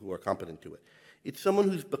different people who are competent to it. It's someone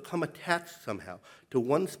who's become attached somehow to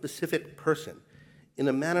one specific person in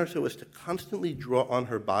a manner so as to constantly draw on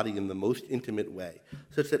her body in the most intimate way,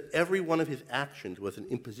 such that every one of his actions was an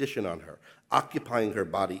imposition on her, occupying her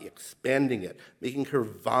body, expanding it, making her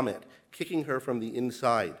vomit, kicking her from the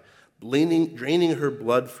inside, draining her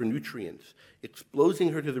blood for nutrients,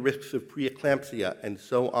 exposing her to the risks of preeclampsia, and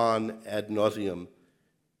so on ad nauseum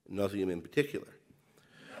in particular.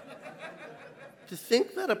 To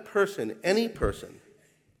think that a person, any person,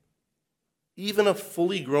 even a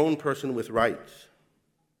fully grown person with rights,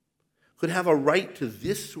 could have a right to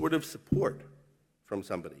this sort of support from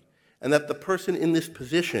somebody, and that the person in this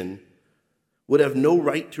position would have no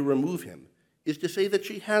right to remove him, is to say that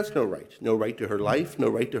she has no right to her life, no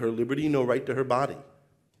right to her liberty, no right to her body.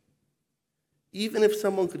 Even if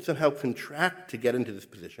someone could somehow contract to get into this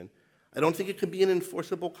position, I don't think it could be an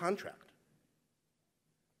enforceable contract.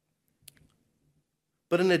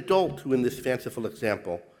 But an adult who, in this fanciful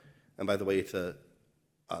example, and by the way,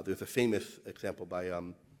 there's a famous example by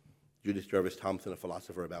Judith Jarvis Thomson, a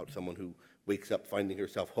philosopher, about someone who wakes up finding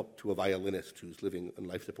herself hooked to a violinist who's living on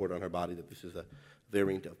life support on her body, that this is a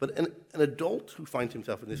variant of. But an adult who finds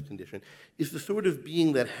himself in this condition is the sort of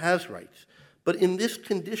being that has rights. But in this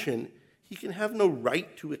condition, he can have no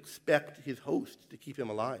right to expect his host to keep him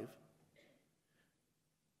alive.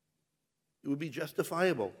 It would be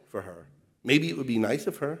justifiable for her. Maybe it would be nice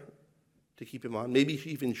of her to keep him on. Maybe she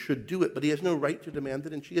even should do it, but he has no right to demand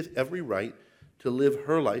it, and she has every right to live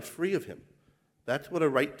her life free of him. That's what a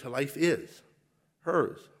right to life is,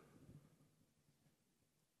 hers.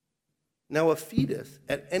 Now, a fetus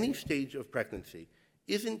at any stage of pregnancy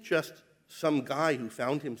isn't just some guy who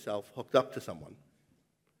found himself hooked up to someone.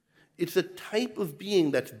 It's a type of being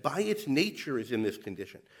that by its nature is in this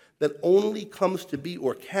condition, that only comes to be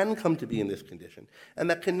or can come to be in this condition, and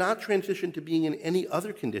that cannot transition to being in any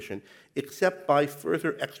other condition except by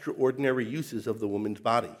further extraordinary uses of the woman's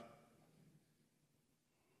body.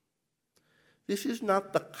 This is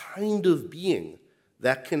not the kind of being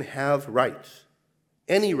that can have rights,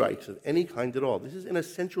 any rights of any kind at all. This is an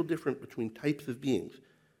essential difference between types of beings.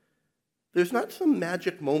 There's not some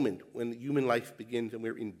magic moment when human life begins and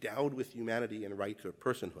we're endowed with humanity and rights or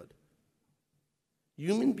personhood.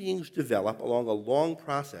 Human beings develop along a long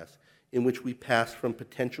process in which we pass from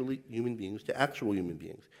potentially human beings to actual human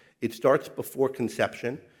beings. It starts before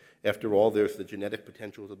conception. After all, there's the genetic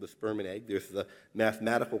potentials of the sperm and egg. There's the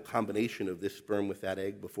mathematical combination of this sperm with that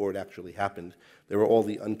egg before it actually happens. There are all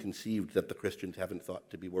the unconceived that the Christians haven't thought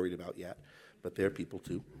to be worried about yet, but they're people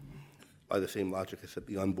too, by the same logic as that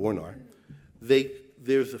the unborn are.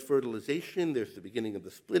 There's the fertilization, there's the beginning of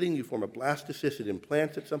the splitting, you form a blastocyst, it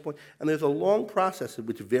implants at some point, and there's a long process in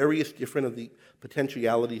which various different of the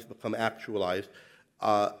potentialities become actualized,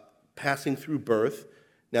 passing through birth.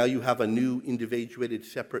 Now you have a new individuated,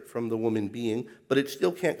 separate from the woman being, but it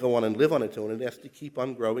still can't go on and live on its own. It has to keep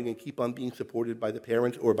on growing and keep on being supported by the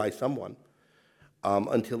parents or by someone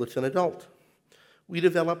until it's an adult. We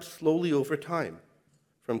develop slowly over time,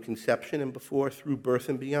 from conception and before, through birth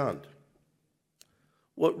and beyond.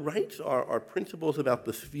 What rights are principles about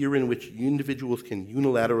the sphere in which unividuals can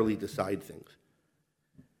unilaterally decide things.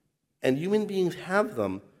 And human beings have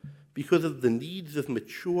them because of the needs of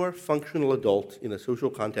mature, functional adults in a social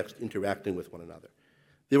context interacting with one another.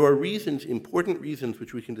 There are reasons, important reasons,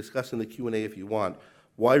 which we can discuss in the Q&A if you want,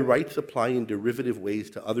 why rights apply in derivative ways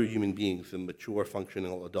to other human beings than mature,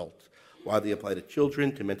 functional adults, why they apply to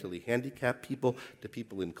children, to mentally handicapped people, to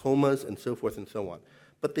people in comas, and so forth and so on.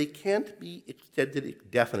 But they can't be extended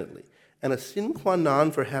indefinitely. And a sine qua non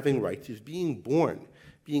for having rights is being born,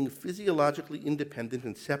 being physiologically independent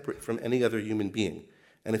and separate from any other human being.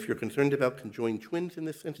 And if you're concerned about conjoined twins in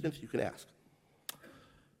this instance, you can ask.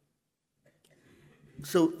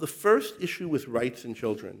 So the first issue with rights in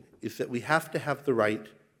children is that we have to have the right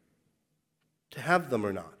to have them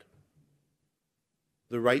or not,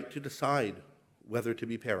 the right to decide whether to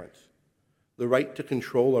be parents, the right to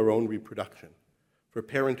control our own reproduction, for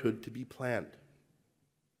parenthood to be planned.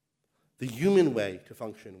 The human way to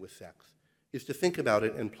function with sex is to think about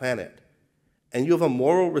it and plan it. And you have a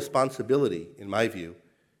moral responsibility, in my view,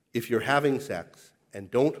 if you're having sex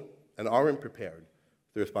and aren't prepared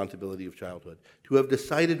for the responsibility of childhood, to have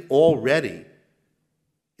decided already,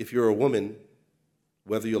 if you're a woman,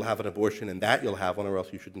 whether you'll have an abortion and that you'll have one or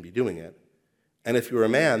else you shouldn't be doing it. And if you're a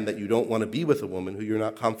man, that you don't want to be with a woman who you're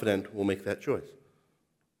not confident will make that choice.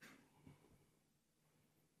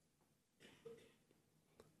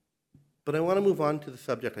 But I want to move on to the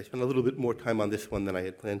subject. I spent a little bit more time on this one than I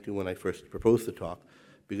had planned to when I first proposed the talk,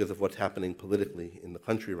 because of what's happening politically in the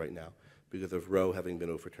country right now, because of Roe having been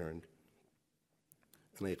overturned.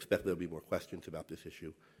 And I expect there'll be more questions about this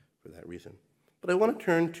issue for that reason. But I want to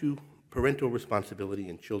turn to parental responsibility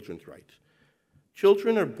and children's rights.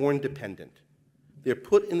 Children are born dependent. They're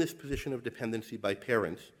put in this position of dependency by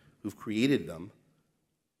parents who've created them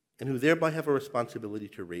and who thereby have a responsibility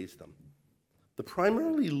to raise them. The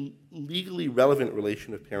primarily legally relevant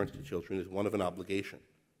relation of parents to children is one of an obligation.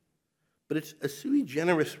 But it's a sui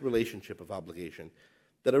generis relationship of obligation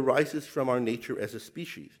that arises from our nature as a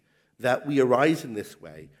species, that we arise in this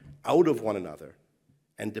way, out of one another,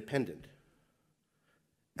 and dependent.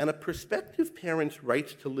 And a prospective parent's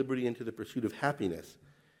rights to liberty and to the pursuit of happiness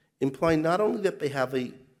imply not only that they have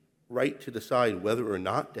a right to decide whether or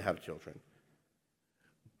not to have children,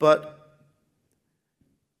 but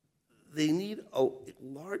they need a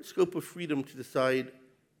large scope of freedom to decide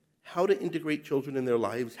how to integrate children in their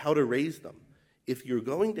lives, how to raise them. If you're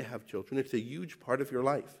going to have children, it's a huge part of your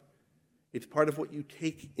life. It's part of what you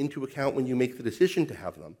take into account when you make the decision to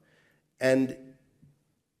have them. And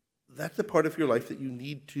that's a part of your life that you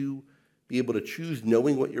need to be able to choose,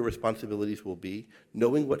 knowing what your responsibilities will be,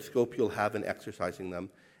 knowing what scope you'll have in exercising them.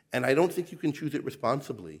 And I don't think you can choose it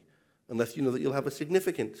responsibly unless you know that you'll have a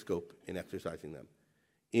significant scope in exercising them,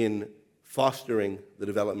 in fostering the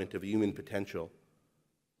development of human potential,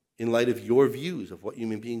 in light of your views of what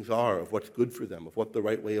human beings are, of what's good for them, of what the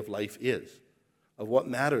right way of life is, of what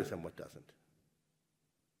matters and what doesn't.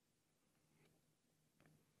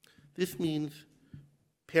 This means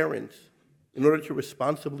parents, in order to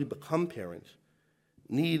responsibly become parents,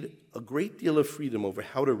 need a great deal of freedom over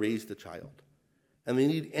how to raise the child. And they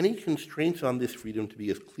need any constraints on this freedom to be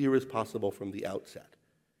as clear as possible from the outset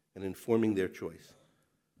in informing their choice.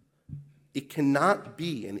 It cannot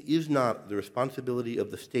be and is not the responsibility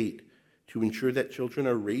of the state to ensure that children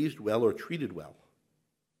are raised well or treated well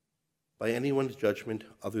by anyone's judgment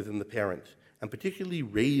other than the parents, and particularly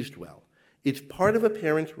raised well. It's part of a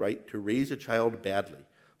parent's right to raise a child badly,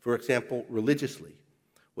 for example, religiously,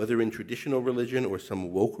 whether in traditional religion or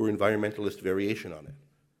some woke or environmentalist variation on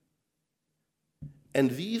it.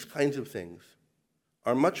 And these kinds of things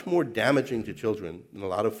are much more damaging to children than a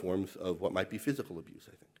lot of forms of what might be physical abuse,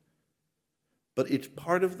 I think. But it's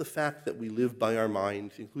part of the fact that we live by our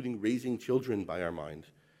minds, including raising children by our minds,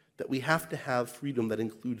 that we have to have freedom that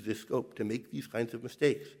includes this scope to make these kinds of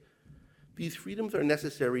mistakes. These freedoms are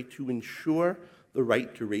necessary to ensure the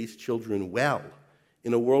right to raise children well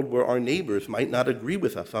in a world where our neighbors might not agree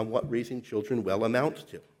with us on what raising children well amounts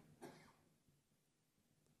to.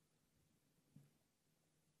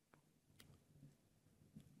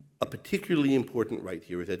 A particularly important right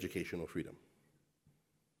here is educational freedom.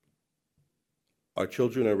 Our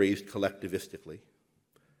children are raised collectivistically.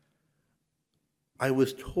 I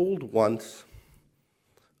was told once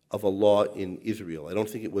of a law in Israel. I don't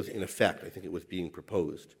think it was in effect. I think it was being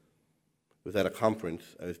proposed. It was at a conference.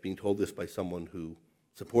 I was being told this by someone who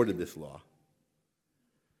supported this law,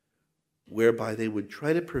 whereby they would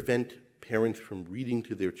try to prevent parents from reading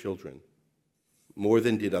to their children more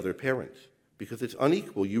than did other parents, because it's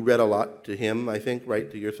unequal. You read a lot to him, I think,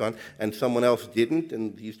 right, to your son, and someone else didn't,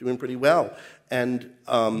 and he's doing pretty well. And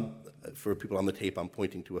for people on the tape, I'm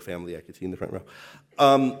pointing to a family I could see in the front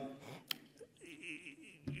row.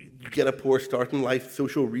 you get a poor start in life,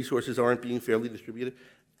 social resources aren't being fairly distributed.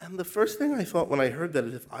 And the first thing I thought when I heard that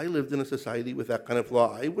is if I lived in a society with that kind of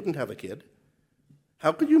law, I wouldn't have a kid.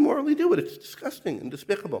 How could you morally do it? It's disgusting and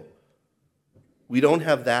despicable. We don't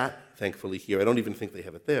have that, thankfully, here. I don't even think they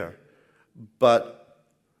have it there. But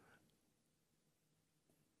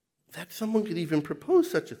that someone could even propose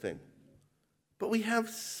such a thing. But we have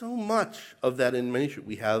so much of that in many.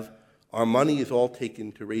 We have our money is all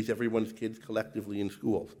taken to raise everyone's kids collectively in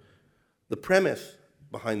schools. The premise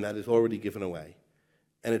behind that is already given away.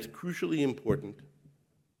 And it's crucially important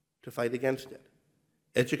to fight against it.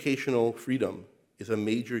 Educational freedom is a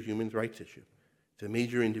major human rights issue. It's a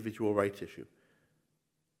major individual rights issue.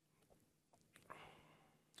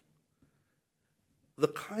 The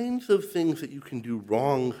kinds of things that you can do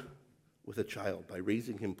wrong with a child by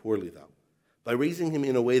raising him poorly, though, by raising him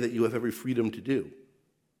in a way that you have every freedom to do,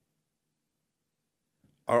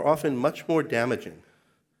 are often much more damaging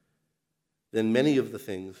than many of the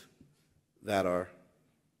things that are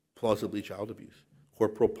plausibly child abuse.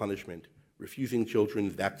 Corporal punishment, refusing children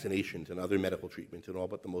vaccinations and other medical treatments in all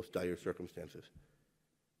but the most dire circumstances.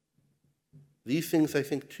 These things, I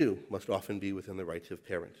think, too, must often be within the rights of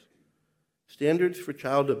parents. Standards for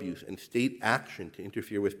child abuse and state action to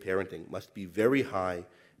interfere with parenting must be very high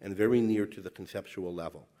and very near to the conceptual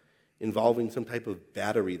level, involving some type of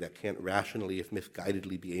battery that can't rationally, if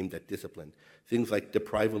misguidedly, be aimed at discipline, things like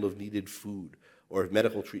deprival of needed food or of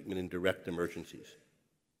medical treatment in direct emergencies.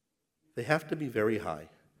 They have to be very high.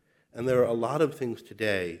 And there are a lot of things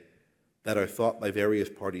today that are thought by various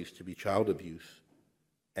parties to be child abuse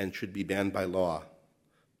and should be banned by law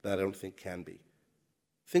that I don't think can be.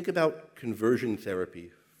 Think about conversion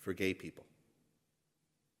therapy for gay people.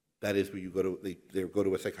 That is where you go to, they go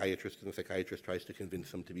to a psychiatrist and the psychiatrist tries to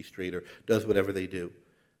convince them to be straight or does whatever they do.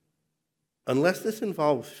 Unless this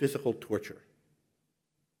involves physical torture,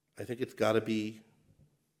 I think it's got to be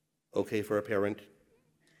okay for a parent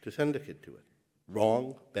to send a kid to it.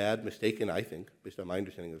 Wrong, bad, mistaken, I think, based on my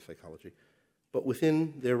understanding of psychology, but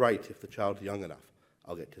within their rights if the child's young enough.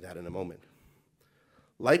 I'll get to that in a moment.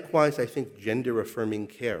 Likewise, I think gender-affirming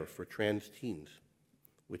care for trans teens,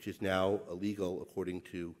 which is now illegal according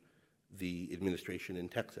to the administration in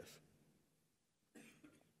Texas.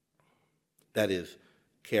 That is,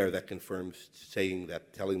 care that confirms telling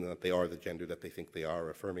them that they are the gender that they think they are,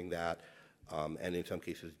 affirming that, and in some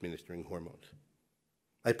cases administering hormones.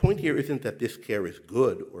 My point here isn't that this care is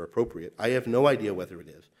good or appropriate. I have no idea whether it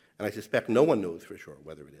is, and I suspect no one knows for sure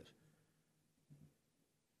whether it is.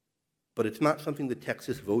 But it's not something that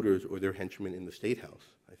Texas voters or their henchmen in the State House,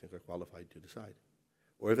 I think, are qualified to decide,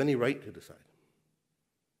 or have any right to decide.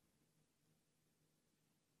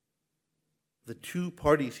 The two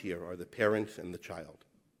parties here are the parents and the child.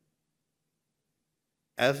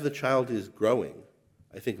 As the child is growing,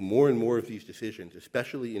 I think more and more of these decisions,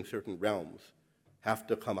 especially in certain realms, have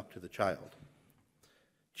to come up to the child.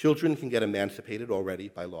 Children can get emancipated already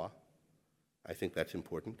by law. I think that's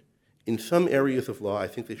important. In some areas of law, I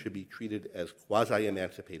think they should be treated as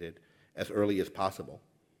quasi-emancipated as early as possible,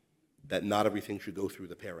 that not everything should go through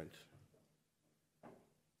the parents.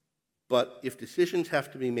 But if decisions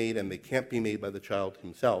have to be made and they can't be made by the child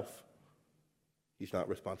himself, he's not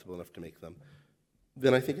responsible enough to make them,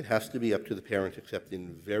 then I think it has to be up to the parents, except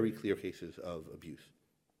in very clear cases of abuse.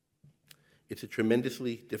 It's a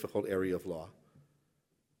tremendously difficult area of law.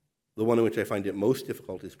 The one in which I find it most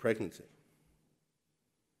difficult is pregnancy.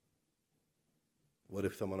 What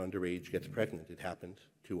if someone underage gets pregnant? It happens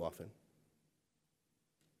too often.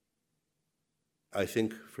 I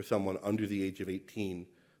think for someone under the age of 18,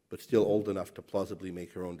 but still old enough to plausibly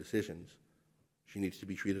make her own decisions, she needs to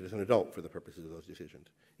be treated as an adult for the purposes of those decisions,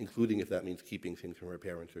 including if that means keeping things from her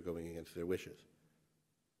parents or going against their wishes.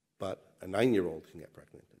 But a 9-year-old can get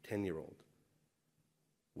pregnant, a 10-year-old.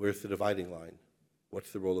 Where's the dividing line?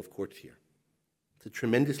 What's the role of courts here? It's a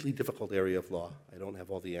tremendously difficult area of law. I don't have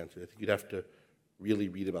all the answers. I think you'd have to really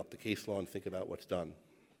read about the case law and think about what's done.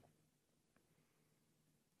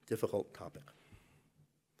 Difficult topic.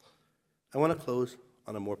 I want to close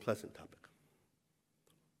on a more pleasant topic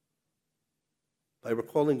by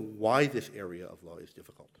recalling why this area of law is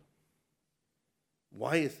difficult.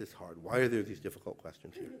 Why is this hard? Why are there these difficult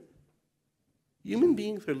questions here? Human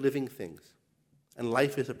beings are living things, and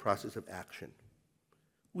life is a process of action.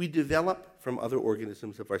 We develop from other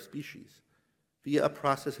organisms of our species via a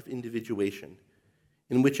process of individuation,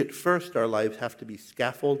 in which at first our lives have to be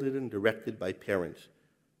scaffolded and directed by parents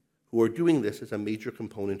who are doing this as a major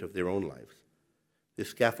component of their own lives. This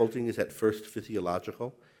scaffolding is at first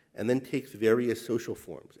physiological and then takes various social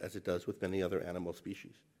forms, as it does with many other animal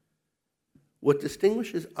species. What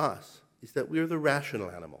distinguishes us is that we are the rational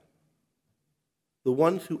animal, The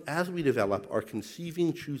ones who, as we develop, are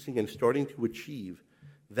conceiving, choosing, and starting to achieve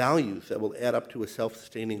values that will add up to a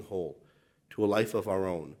self-sustaining whole, to a life of our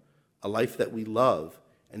own, a life that we love,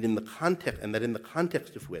 and in the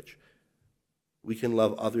context of which we can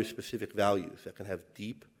love other specific values that can have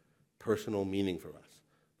deep personal meaning for us,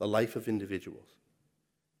 the life of individuals.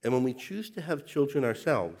 And when we choose to have children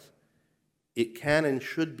ourselves, it can and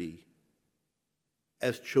should be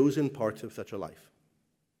as chosen parts of such a life.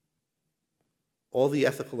 All the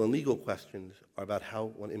ethical and legal questions are about how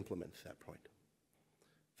one implements that point.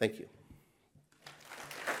 Thank you.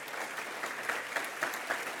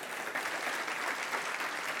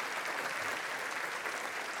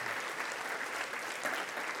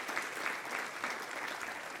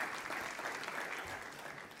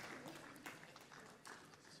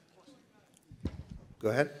 Go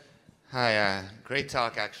ahead. Hi, great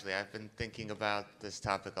talk, actually. I've been thinking about this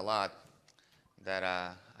topic a lot, that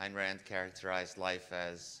Ayn Rand characterized life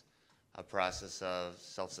as a process of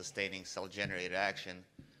self-sustaining, self-generated action,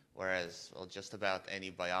 whereas, well, just about any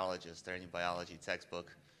biologist or any biology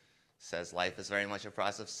textbook says life is very much a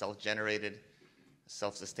process of self-generated,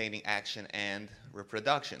 self-sustaining action and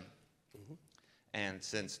reproduction. Mm-hmm. And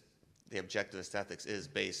since the objectivist ethics is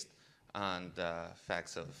based on the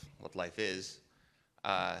facts of what life is,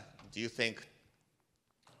 do you think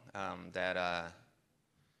that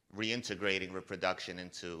reintegrating reproduction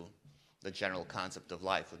into the general concept of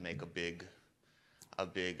life would make a big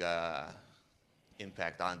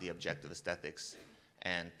impact on the objectivist ethics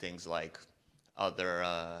and things like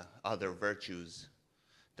other virtues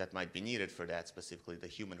that might be needed for that, specifically the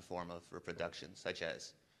human form of reproduction, such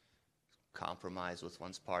as compromise with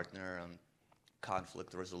one's partner,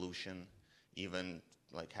 conflict resolution, even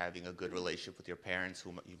like having a good relationship with your parents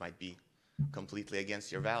who you might be completely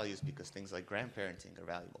against your values, because things like grandparenting are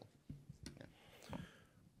valuable. Yeah.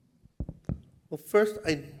 Well, first,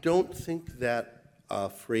 I don't think that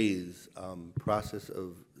phrase, process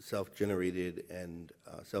of self-generated and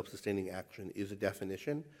self-sustaining action, is a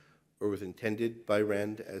definition or was intended by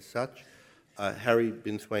Rand as such. Harry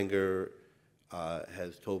Binswanger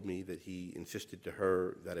has told me that he insisted to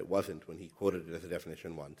her that it wasn't when he quoted it as a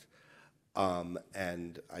definition once.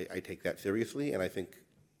 And I take that seriously, and I think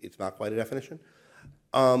it's not quite a definition.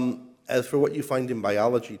 As for what you find in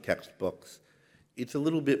biology textbooks, it's a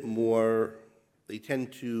little bit more, they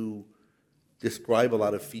tend to describe a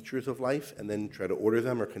lot of features of life and then try to order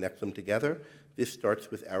them or connect them together. This starts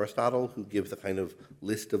with Aristotle, who gives a kind of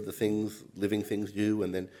list of the things living things do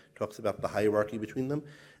and then talks about the hierarchy between them.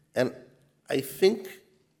 And I think,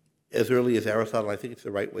 as early as Aristotle, I think it's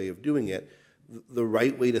the right way of doing it. The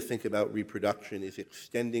right way to think about reproduction is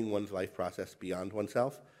extending one's life process beyond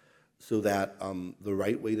oneself, so that the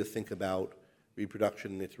right way to think about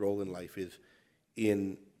reproduction and its role in life is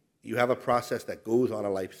you have a process that goes on a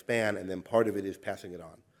lifespan, and then part of it is passing it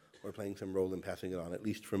on, or playing some role in passing it on, at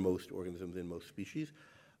least for most organisms in most species.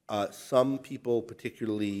 Some people,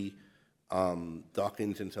 particularly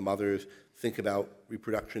Dawkins and some others, think about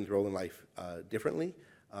reproduction's role in life differently,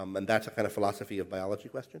 and that's a kind of philosophy of biology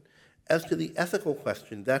question. As to the ethical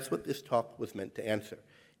question, that's what this talk was meant to answer.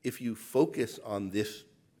 If you focus on this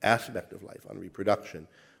aspect of life, on reproduction,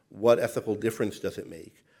 what ethical difference does it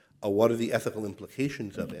make? What are the ethical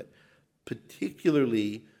implications of it?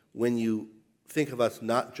 Particularly when you think of us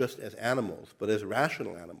not just as animals, but as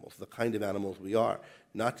rational animals, the kind of animals we are,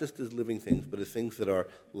 not just as living things, but as things that are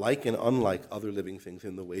like and unlike other living things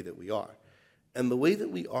in the way that we are. And the way that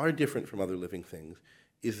we are different from other living things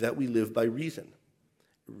is that we live by reason.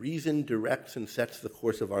 Reason directs and sets the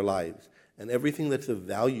course of our lives, and everything that's of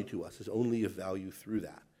value to us is only of value through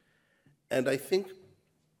that. And I think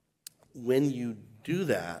when you do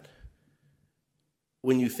that,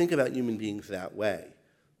 when you think about human beings that way,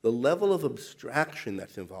 the level of abstraction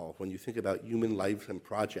that's involved when you think about human lives and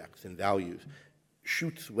projects and values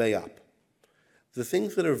shoots way up. The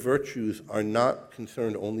things that are virtues are not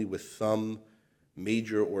concerned only with some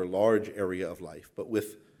major or large area of life, but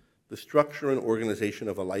with the structure and organization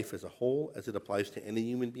of a life as a whole, as it applies to any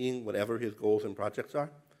human being, whatever his goals and projects are.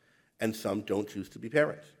 And some don't choose to be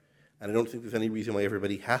parents. And I don't think there's any reason why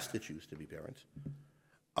everybody has to choose to be parents.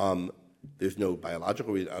 There's no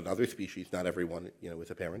biological reason. On other species, not everyone, is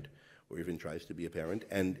a parent or even tries to be a parent.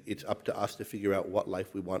 And it's up to us to figure out what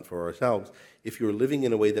life we want for ourselves. If you're living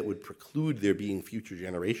in a way that would preclude there being future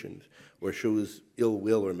generations or shows ill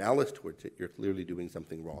will or malice towards it, you're clearly doing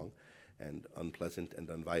something wrong and unpleasant and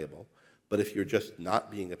unviable. But if you're just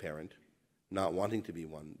not being a parent, not wanting to be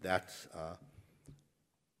one, that's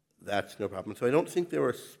no problem. So I don't think there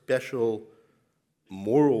are special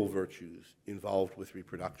moral virtues involved with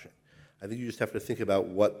reproduction. I think you just have to think about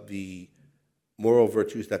what the moral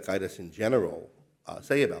virtues that guide us in general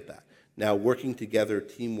say about that. Now, working together,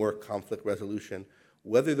 teamwork, conflict resolution,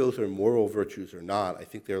 whether those are moral virtues or not, I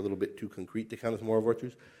think they're a little bit too concrete to count as moral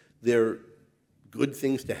virtues. They're good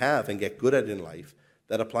things to have and get good at in life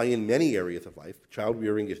that apply in many areas of life. Child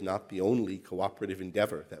rearing is not the only cooperative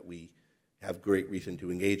endeavor that we have great reason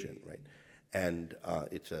to engage in, right? And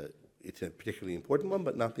it's a particularly important one,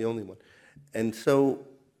 but not the only one. And so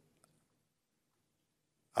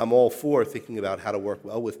I'm all for thinking about how to work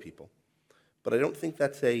well with people, but I don't think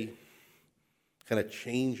that's a kind of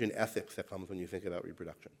change in ethics that comes when you think about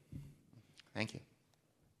reproduction. Thank you.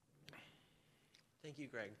 Thank you,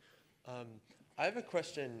 Greg. I have a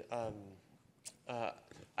question.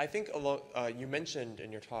 I think you mentioned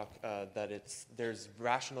in your talk that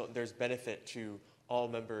there's benefit to all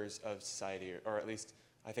members of society, or at least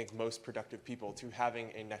I think most productive people, to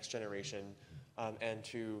having a next generation and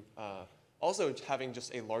to also having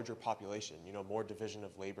just a larger population, more division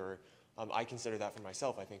of labor. I consider that for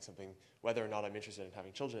myself, I think something, whether or not I'm interested in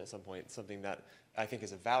having children at some point, something that I think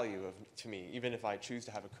is a value to me, even if I choose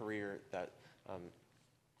to have a career that,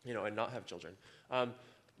 and not have children.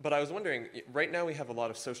 But I was wondering, right now we have a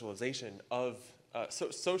lot of socialization of,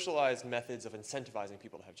 socialized methods of incentivizing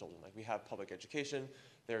people to have children. Like we have public education,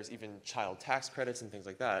 there's even child tax credits and things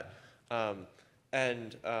like that.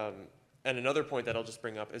 And another point that I'll just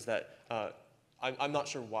bring up is that I'm not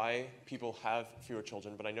sure why people have fewer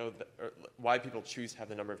children, but I know that, or why people choose to have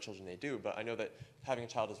the number of children they do, but I know that having a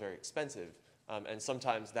child is very expensive, and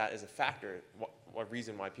sometimes that is a factor, a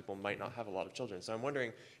reason why people might not have a lot of children. So I'm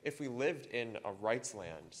wondering if we lived in a rights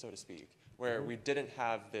land, so to speak, where we didn't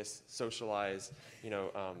have this socialized,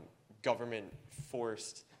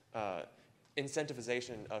 government-forced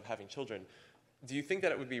incentivization of having children, do you think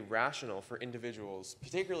that it would be rational for individuals,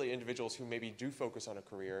 particularly individuals who maybe do focus on a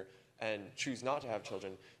career and choose not to have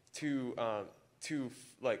children, to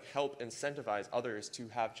help incentivize others to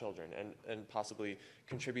have children and possibly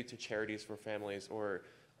contribute to charities for families or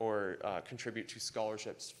contribute to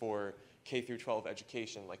scholarships for K through 12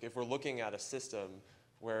 education? Like if we're looking at a system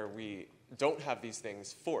where we don't have these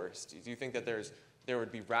things forced, do you think that there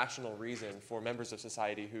would be rational reason for members of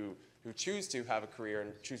society who choose to have a career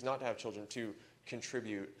and choose not to have children to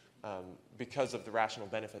contribute because of the rational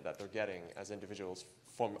benefit that they're getting as individuals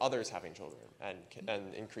from others having children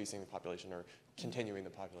and increasing the population or continuing the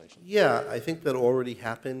population? Yeah, I think that already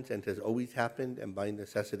happens and has always happened, and by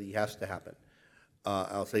necessity has to happen.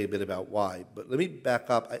 I'll say a bit about why, but let me back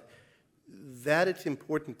up. That it's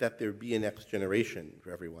important that there be a next generation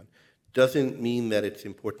for everyone doesn't mean that it's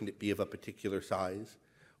important it be of a particular size,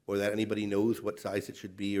 or that anybody knows what size it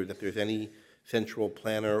should be, or that there's any central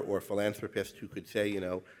planner or philanthropist who could say,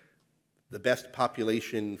 the best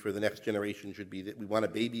population for the next generation should be that we want a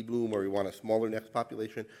baby boom, or we want a smaller next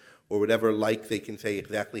population, or whatever, like they can say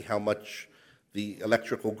exactly how much the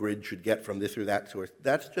electrical grid should get from this or that source.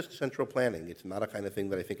 That's just central planning. It's not a kind of thing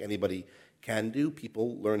that I think anybody can do.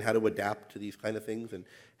 People learn how to adapt to these kind of things and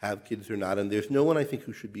have kids or not, and there's no one, I think,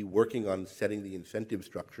 who should be working on setting the incentive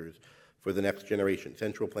structures for the next generation.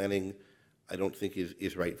 Central planning, I don't think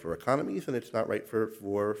is right for economies, and it's not right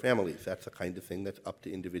for families. That's the kind of thing that's up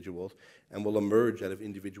to individuals and will emerge out of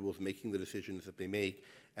individuals making the decisions that they make.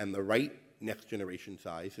 And the right next generation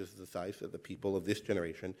size is the size that the people of this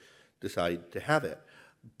generation decide to have it.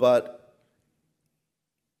 But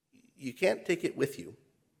you can't take it with you.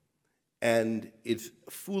 And it's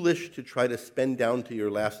foolish to try to spend down to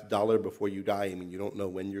your last dollar before you die. I mean, you don't know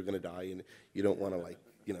when you're going to die, and you don't want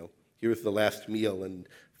to, here's the last meal, and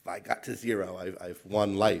if I got to zero, I've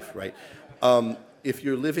won life, right? If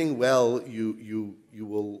you're living well, you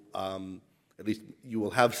will at least you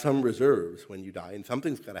will have some reserves when you die, and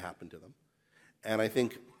something's got to happen to them. And I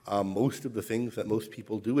think most of the things that most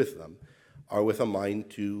people do with them are with a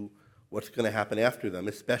mind to what's going to happen after them,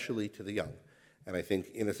 especially to the young. And I think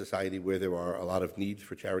in a society where there are a lot of needs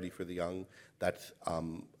for charity for the young, that's,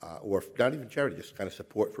 or not even charity, just kind of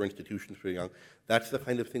support for institutions for the young, that's the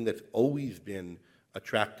kind of thing that's always been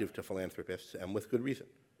attractive to philanthropists, and with good reason,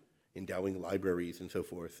 endowing libraries and so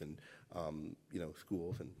forth, and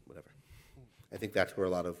schools and whatever. I think that's where a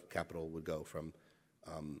lot of capital would go from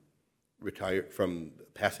from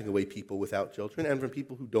passing away people without children, and from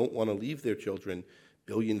people who don't want to leave their children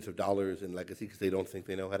billions of dollars in legacy because they don't think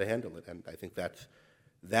they know how to handle it. And I think that's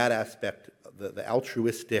that aspect, the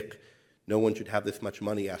altruistic, no one should have this much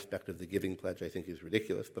money aspect of the giving pledge, I think is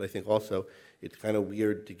ridiculous. But I think also it's kind of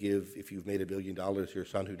weird to give, if you've made $1 billion, your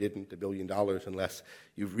son who didn't, $1 billion, unless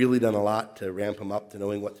you've really done a lot to ramp him up to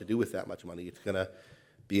knowing what to do with that much money. It's going to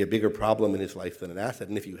be a bigger problem in his life than an asset.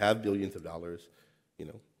 And if you have billions of dollars,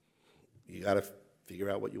 you got to figure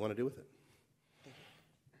out what you want to do with it.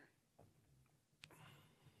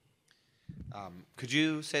 Could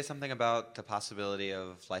you say something about the possibility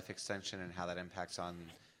of life extension and how that impacts on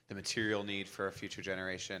the material need for a future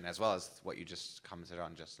generation, as well as what you just commented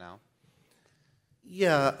on just now?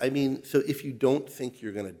 Yeah, I mean, so if you don't think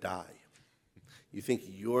you're going to die, you think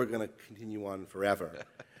you're going to continue on forever,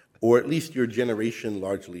 or at least your generation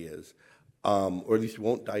largely is, or at least you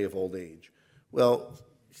won't die of old age. Well,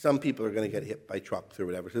 some people are going to get hit by trucks or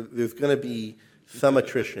whatever, so there's going to be some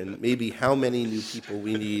attrition. Maybe how many new people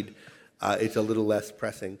we need, it's a little less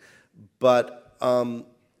pressing. But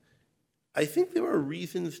I think there are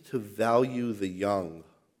reasons to value the young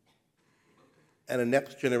and a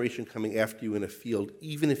next generation coming after you in a field,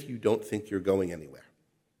 even if you don't think you're going anywhere.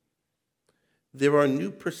 There are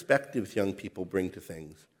new perspectives young people bring to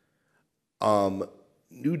things,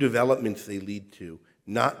 new developments they lead to,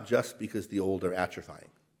 not just because the old are atrophying.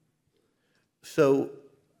 So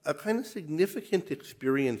a kind of significant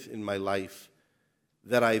experience in my life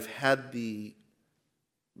that I've had the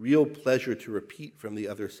real pleasure to repeat from the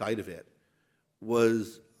other side of it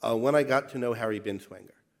was when I got to know Harry Binswanger.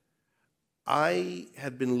 I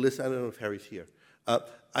had been listening, I don't know if Harry's here,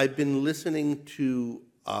 I've been listening to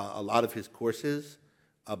a lot of his courses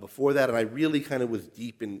before that, and I really kind of was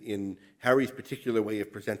deep in Harry's particular way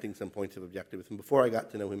of presenting some points of objectivism before I got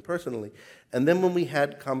to know him personally. And then when we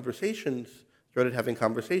had conversations, started having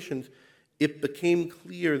conversations, it became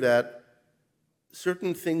clear that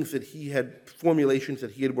certain things that he had, formulations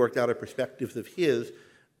that he had worked out or perspectives of his,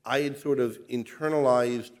 I had sort of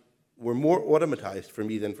internalized, were more automatized for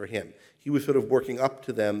me than for him. He was sort of working up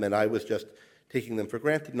to them, and I was just taking them for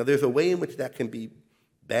granted. Now, there's a way in which that can be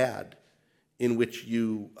bad, in which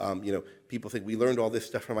people think we learned all this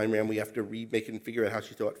stuff from Ayn Rand, we have to remake it and figure out how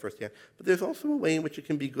she saw it firsthand. But there's also a way in which it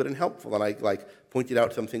can be good and helpful. And I pointed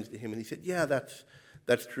out some things to him, and he said, yeah,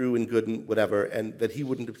 that's true and good and whatever, and that he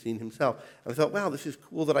wouldn't have seen himself. And I thought, wow, this is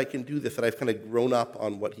cool that I can do this, that I've kind of grown up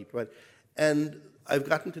on what he provided. And I've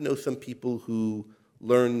gotten to know some people who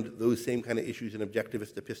learned those same kind of issues in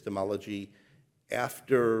objectivist epistemology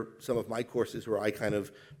after some of my courses, where I kind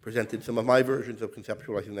of presented some of my versions of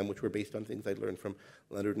conceptualizing them, which were based on things I'd learned from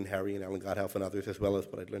Leonard and Harry and Alan Gotthelf and others, as well as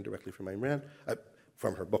what I'd learned directly from Ayn Rand,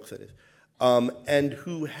 from her books, that is, and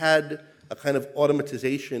who had a kind of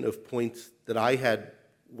automatization of points that I had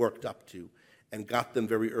worked up to and got them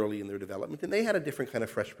very early in their development. And they had a different kind of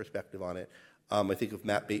fresh perspective on it. I think of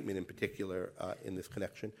Matt Bateman in particular in this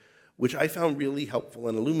connection, which I found really helpful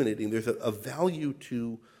and illuminating. There's a value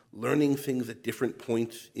to learning things at different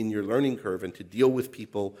points in your learning curve and to deal with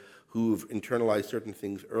people who've internalized certain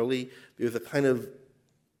things early. There's a kind of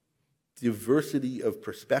diversity of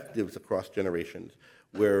perspectives across generations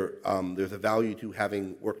where there's a value to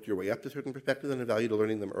having worked your way up to certain perspectives and a value to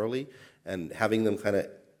learning them early and having them kind of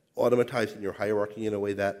automatized in your hierarchy in a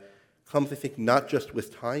way that comes, I think, not just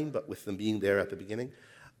with time, but with them being there at the beginning.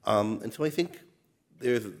 And so I think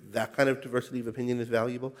there's that kind of diversity of opinion is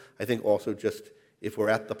valuable. I think also just if we're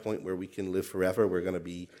at the point where we can live forever, we're going to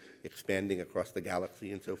be expanding across the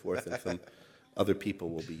galaxy and so forth, and some other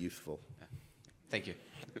people will be useful. Thank you.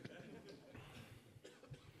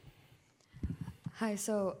 Hi,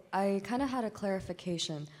 so I kind of had a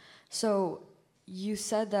clarification. So you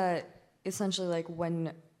said that essentially like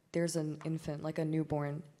when there's an infant, like a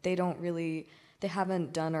newborn, they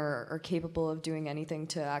haven't done or are capable of doing anything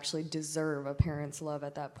to actually deserve a parent's love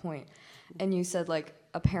at that point. And you said like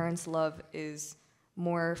a parent's love is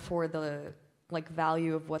more for the like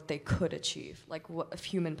value of what they could achieve, like what of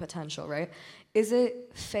human potential, right? Is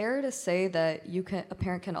it fair to say that a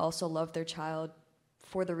parent can also love their child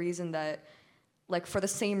for the reason that, like for the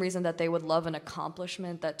same reason that they would love an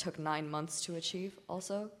accomplishment that took 9 months to achieve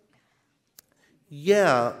also?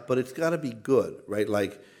 Yeah, but it's got to be good, right?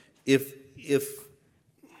 Like if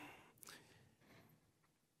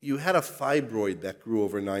you had a fibroid that grew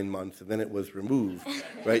over 9 months and then it was removed,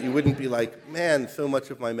 right? You wouldn't be like, man, so much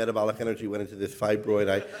of my metabolic energy went into this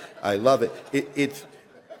fibroid. I love it.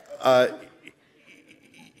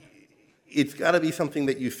 It's got to be something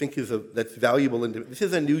that you think that's valuable. This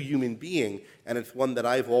is a new human being, and it's one that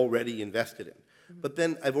I've already invested in. But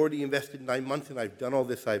then I've already invested 9 months, and I've done all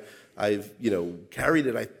this. I've carried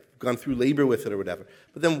it. I've gone through labor with it or whatever.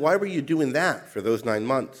 But then why were you doing that for those 9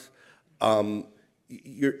 months?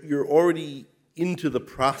 You're already into the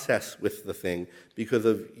process with the thing because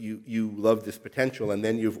of you love this potential, and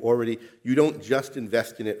then you don't just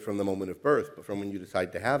invest in it from the moment of birth, but from when you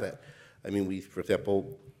decide to have it. I mean, for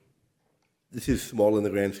example, this is small in the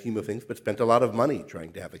grand scheme of things, but spent a lot of money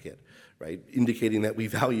trying to have a kid, right? Indicating that we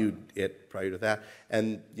valued it prior to that.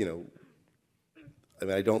 And,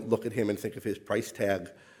 I don't look at him and think of his price tag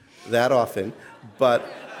that often, but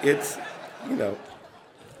it's,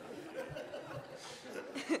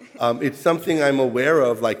 It's something I'm aware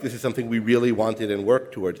of, like this is something we really wanted and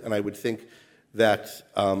worked towards. And I would think that,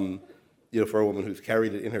 for a woman who's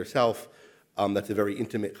carried it in herself, that's a very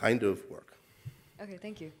intimate kind of work. Okay,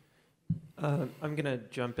 thank you. I'm going to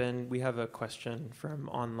jump in. We have a question from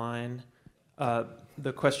online.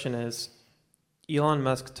 The question is, Elon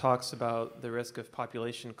Musk talks about the risk of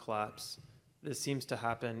population collapse. This seems to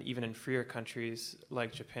happen even in freer countries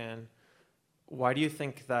like Japan. Why do you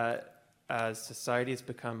think that as societies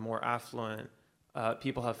become more affluent,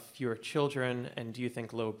 people have fewer children, and do you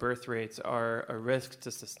think low birth rates are a risk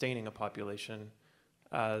to sustaining a population,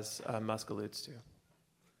 as Musk alludes to?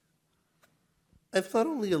 I've thought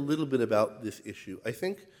only a little bit about this issue. I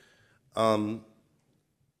think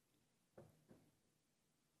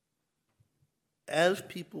as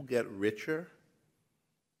people get richer,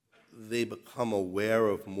 they become aware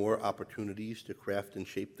of more opportunities to craft and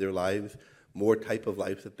shape their lives, more type of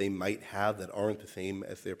lives that they might have that aren't the same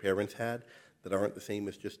as their parents had, that aren't the same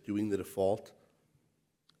as just doing the default,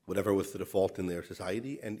 whatever was the default in their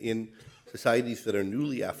society. And in societies that are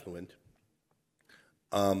newly affluent,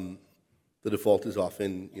 the default is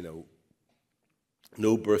often,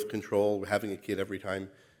 no birth control, having a kid every time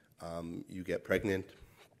you get pregnant,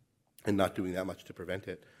 and not doing that much to prevent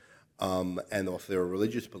it. And also there are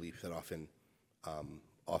religious beliefs that often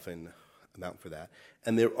amount for that.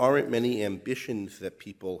 And there aren't many ambitions that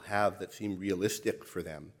people have that seem realistic for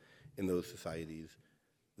them in those societies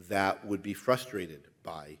that would be frustrated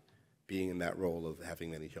by being in that role of having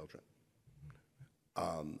many children.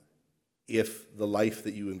 If the life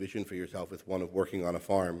that you envision for yourself is one of working on a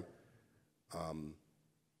farm,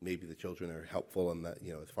 maybe the children are helpful and that,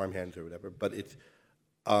 as farmhands or whatever, but it's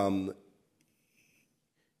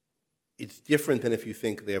different than if you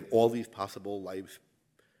think they have all these possible lives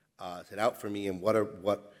set out for me, and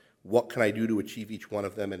what can I do to achieve each one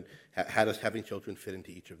of them, and how does having children fit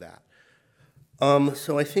into each of that?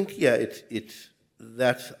 So I think,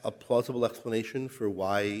 that's a plausible explanation for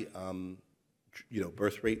why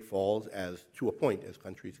birth rate falls to a point as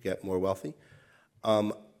countries get more wealthy.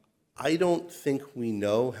 I don't think we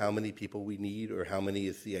know how many people we need or how many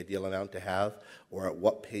is the ideal amount to have or at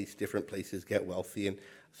what pace different places get wealthy. And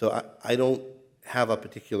so I don't have a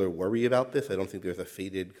particular worry about this. I don't think there's a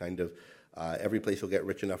fated kind of every place will get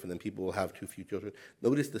rich enough and then people will have too few children.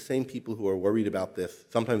 Notice the same people who are worried about this,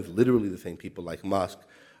 sometimes literally the same people like Musk,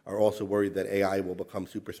 are also worried that AI will become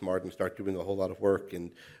super smart and start doing a whole lot of work, and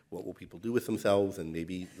what will people do with themselves, and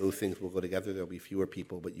maybe those things will go together. There'll be fewer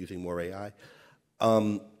people but using more AI.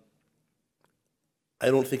 I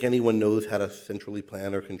don't think anyone knows how to centrally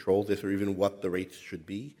plan or control this or even what the rates should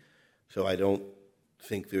be, so I don't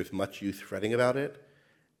think there's much use fretting about it,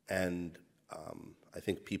 and I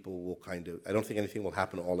think people will I don't think anything will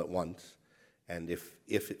happen all at once. And if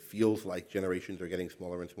it feels like generations are getting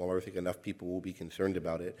smaller and smaller, I think enough people will be concerned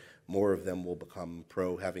about it. More of them will become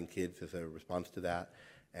pro having kids as a response to that,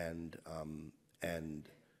 and kind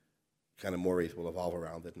of mores will evolve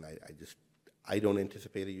around it. And I don't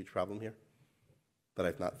anticipate a huge problem here, but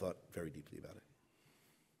I've not thought very deeply about it.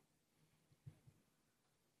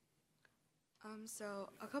 So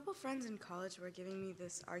a couple friends in college were giving me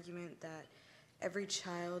this argument that every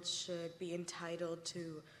child should be entitled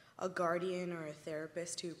to a guardian or a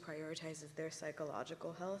therapist who prioritizes their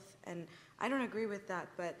psychological health. And I don't agree with that,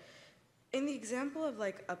 but in the example of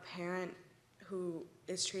like a parent who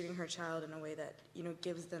is treating her child in a way that,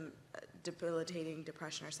 gives them debilitating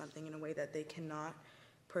depression or something in a way that they cannot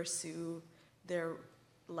pursue their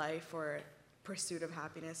life or pursuit of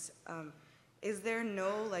happiness, is there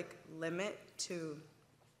no limit to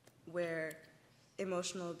where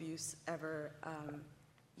emotional abuse ever,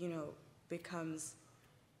 becomes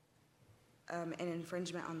an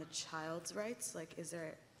infringement on the child's rights? Is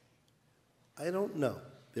there? I don't know.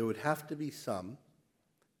 There would have to be some,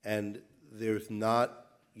 and there's not,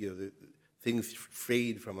 things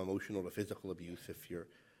fade from emotional to physical abuse if you're,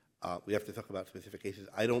 we have to talk about specific cases.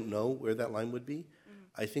 I don't know where that line would be.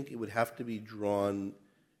 Mm-hmm. I think it would have to be drawn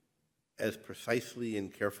as precisely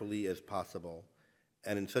and carefully as possible,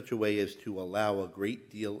 and in such a way as to allow a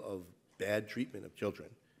great deal of bad treatment of children,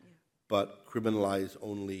 but criminalize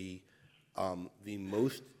only the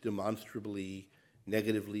most demonstrably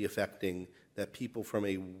negatively affecting that people from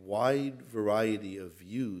a wide variety of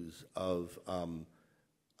views of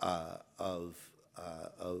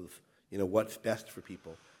what's best for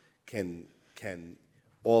people can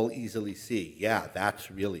all easily see. Yeah,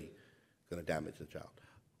 that's really going to damage the child.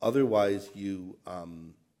 Otherwise, you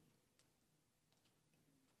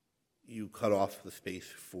cut off the space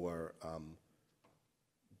for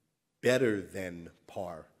better than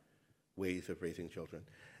par ways of raising children.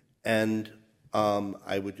 And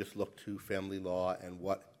I would just look to family law and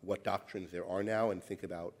what doctrines there are now and think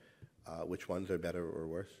about which ones are better or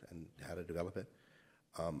worse and how to develop it.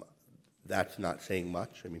 That's not saying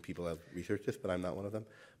much. I mean, people have researched this, but I'm not one of them.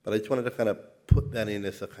 But I just wanted to kind of put that in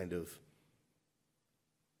as a kind of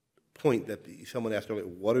point that someone asked earlier,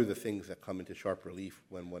 what are the things that come into sharp relief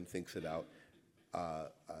when one thinks about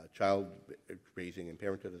child raising and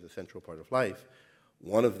parenthood as a central part of life?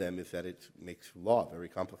 One of them is that it makes law very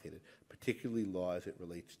complicated, particularly law as it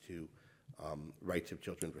relates to rights of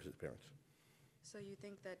children versus parents. So you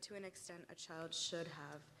think that to an extent a child should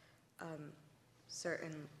have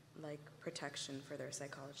certain protection for their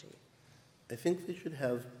psychology? I think they should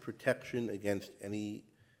have protection against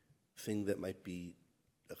anything that might be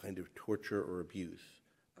a kind of torture or abuse.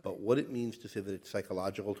 Okay. But what it means to say that it's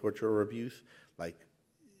psychological torture or abuse,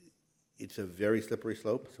 it's a very slippery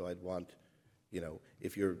slope. So I'd want,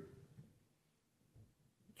 if you're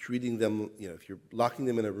treating them, if you're locking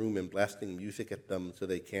them in a room and blasting music at them so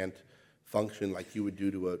they can't function like you would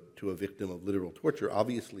do to a victim of literal torture,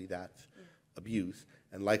 obviously that's abuse.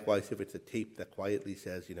 And likewise, if it's a tape that quietly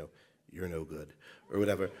says, you're no good, or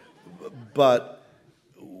whatever. But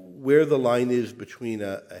where the line is between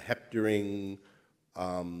a hectoring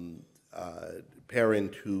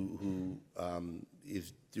parent who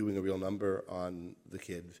is doing a real number on the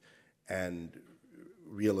kids and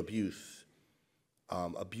real abuse,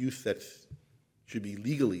 abuse that should be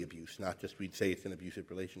legally abuse, not just we'd say it's an abusive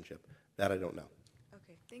relationship, that I don't know.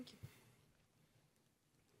 Okay, thank you.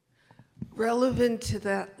 Relevant to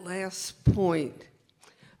that last point,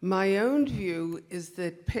 my own view is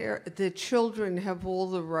that that children have all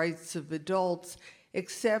the rights of adults,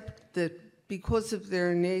 except that because of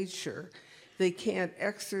their nature, they can't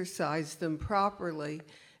exercise them properly,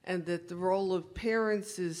 and that the role of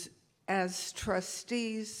parents is as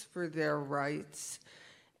trustees for their rights,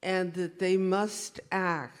 and that they must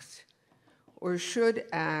act or should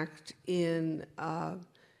act in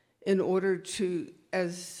order to,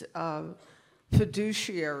 as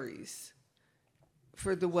fiduciaries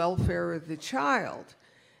for the welfare of the child.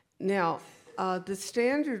 Now, the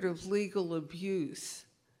standard of legal abuse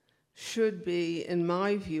should be, in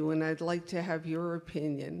my view, and I'd like to have your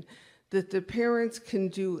opinion, that the parents can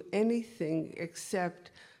do anything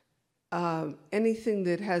except anything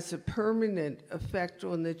that has a permanent effect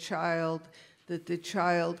on the child that the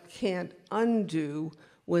child can't undo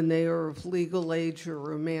when they are of legal age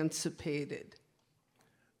or emancipated.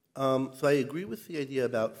 So I agree with the idea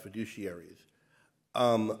about fiduciaries,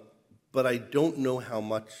 but I don't know how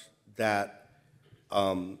much that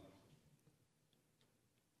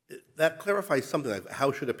that clarifies something like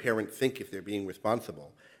how should a parent think if they're being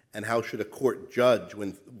responsible, and how should a court judge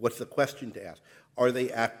what's the question to ask? Are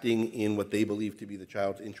they acting in what they believe to be the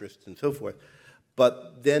child's interests and so forth?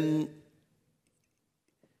 But then,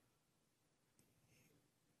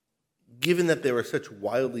 given that there are such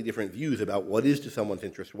wildly different views about what is to someone's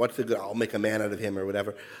interest, what's a good, I'll make a man out of him or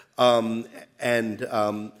whatever, I'm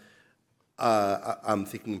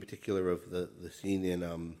thinking in particular of the scene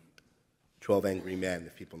in 12 Angry Men,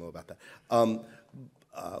 if people know about that,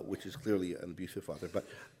 which is clearly an abusive father. But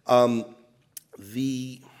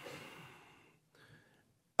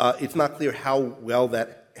it's not clear how well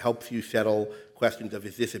that helps you settle questions of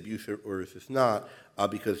is this abuse or is this not,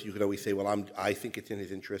 because you could always say, well, I think it's in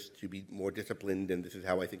his interest to be more disciplined, and this is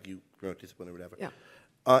how I think you promote discipline or whatever. Yeah.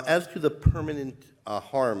 As to the permanent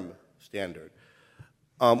harm standard,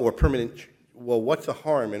 or permanent, well, what's a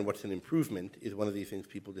harm and what's an improvement is one of these things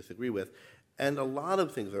people disagree with, and a lot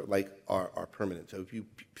of things are permanent. So if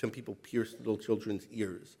some people pierce little children's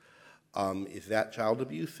ears, is that child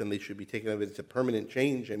abuse? And they should be taken out. It's a permanent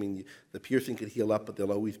change. I mean, the piercing could heal up, but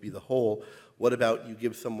there'll always be the hole. What about you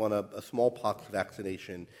give someone a smallpox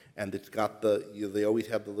vaccination, and it's got they always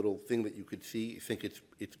have the little thing that you could see. You think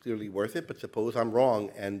it's clearly worth it, but suppose I'm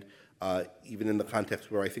wrong, and even in the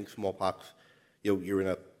context where I think smallpox, you're in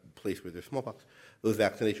a place where there's smallpox, those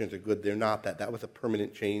vaccinations are good. They're not. That was a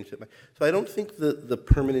permanent change. So I don't think the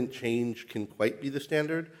permanent change can quite be the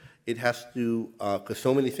standard. It has to, because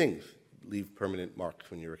so many things leave permanent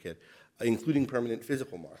marks when you're a kid, including permanent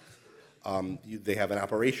physical marks. They have an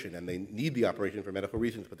operation, and they need the operation for medical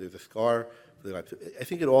reasons, but there's a scar for their life. So I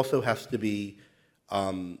think it also has to be,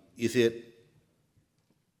 is it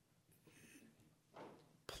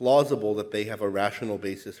plausible that they have a rational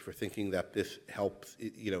basis for thinking that this helps,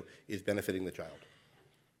 is benefiting the child?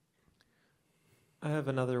 I have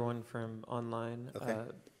another one from online.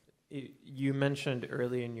 Okay. You mentioned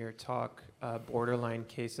early in your talk borderline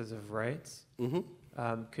cases of rights.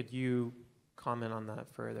 Mm-hmm. Could you comment on that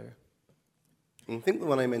further? I think the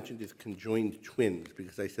one I mentioned is conjoined twins,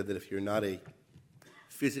 because I said that if you're not a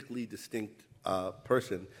physically distinct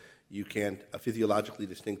person, a physiologically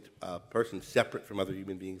distinct person separate from other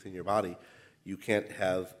human beings in your body, you can't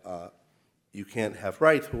have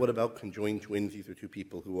rights. But what about conjoined twins? These are two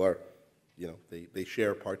people who are, they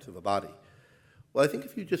share parts of a body. Well, I think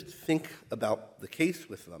if you just think about the case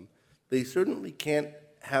with them, they certainly can't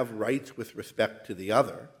have rights with respect to the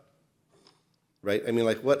other, right? I mean,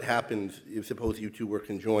 like, what happens if, suppose you two were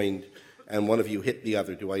conjoined and one of you hit the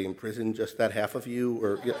other? Do I imprison just that half of you?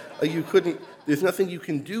 Or you couldn't, there's nothing you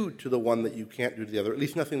can do to the one that you can't do to the other, at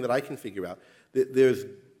least nothing that I can figure out. There's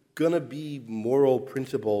going to be moral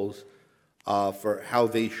principles for how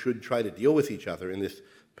they should try to deal with each other in this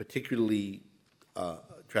particularly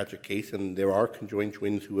tragic case, and there are conjoined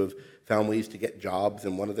twins who have found ways to get jobs,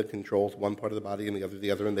 and one of them controls one part of the body and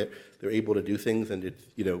the other, and they're able to do things, and it's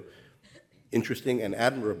interesting and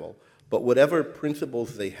admirable. But whatever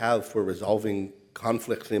principles they have for resolving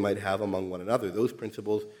conflicts they might have among one another, those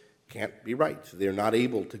principles can't be rights. They're not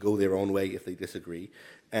able to go their own way if they disagree.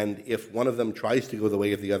 And if one of them tries to go the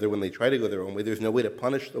way of the other when they try to go their own way, there's no way to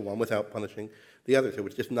punish the one without punishing the other. So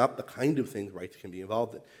it's just not the kind of things rights can be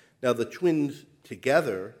involved in. Now, the twins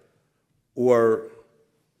together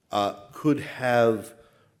could have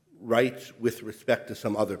rights with respect to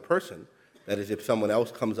some other person. That is, if someone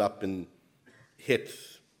else comes up and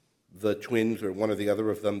hits the twins or one or the other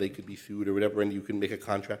of them, they could be sued or whatever, and you can make a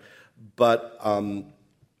contract. But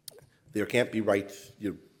there can't be rights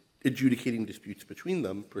adjudicating disputes between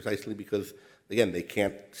them, precisely because, again, they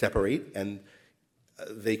can't separate, and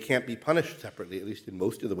they can't be punished separately, at least in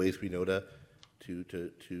most of the ways we know to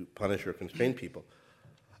punish or constrain people.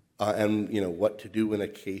 And what to do in a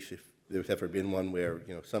case if there's ever been one where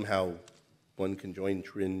somehow one conjoined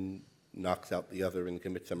twin knocks out the other and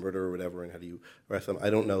commits a murder or whatever, and how do you arrest them? I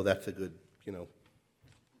don't know. That's a good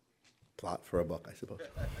plot for a book, I suppose.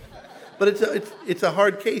 But it's a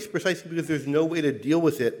hard case precisely because there's no way to deal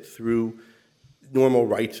with it through normal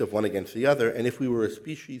rights of one against the other. And if we were a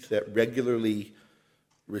species that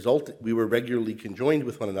we were regularly conjoined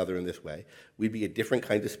with one another in this way, we'd be a different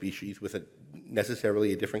kind of species with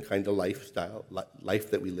necessarily a different kind of lifestyle,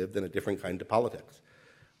 life that we lived, and a different kind of politics.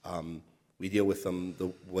 We deal with them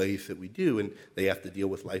the ways that we do, and they have to deal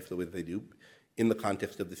with life the way that they do in the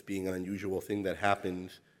context of this being an unusual thing that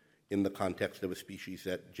happens in the context of a species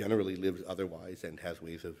that generally lives otherwise and has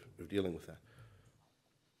ways of dealing with that.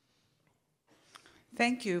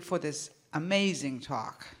 Thank you for this amazing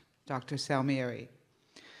talk, Dr. Salmieri.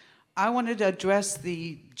 I wanted to address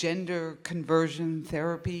the gender conversion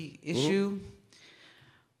therapy issue. Mm-hmm.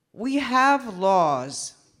 We have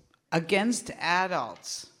laws against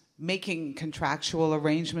adults making contractual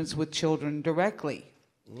arrangements with children directly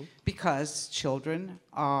because children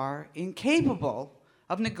are incapable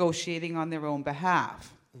of negotiating on their own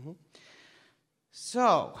behalf. Mm-hmm.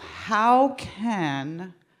 So how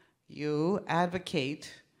can you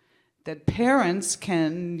advocate that parents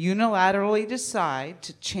can unilaterally decide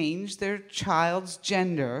to change their child's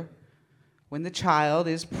gender when the child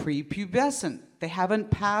is prepubescent? They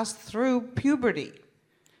haven't passed through puberty.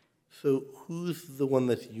 So who's the one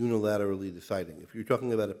that's unilaterally deciding? If you're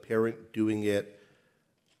talking about a parent doing it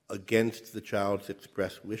against the child's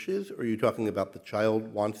express wishes, or are you talking about the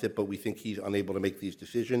child wants it, but we think he's unable to make these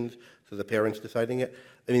decisions, so the parent's deciding it?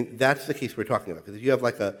 I mean, that's the case we're talking about. Because if you have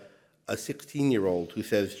like a 16-year-old who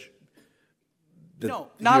says, no,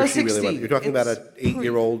 not a 16. Really, you're talking about an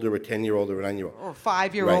 8-year-old or a 10-year-old or a 9-year-old. Or a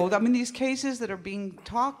 5-year-old. Right. I mean, these cases that are being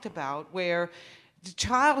talked about where the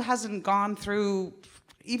child hasn't gone through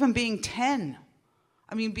even being 10.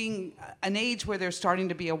 I mean, being an age where they're starting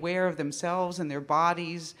to be aware of themselves and their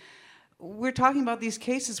bodies. We're talking about these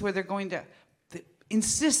cases where they're going to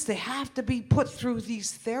insist they have to be put through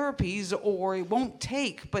these therapies or it won't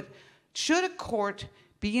take. But should a court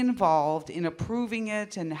be involved in approving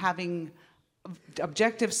it and having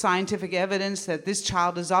objective scientific evidence that this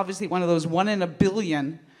child is obviously one of those 1 in a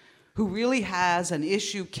billion who really has an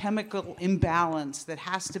issue, chemical imbalance that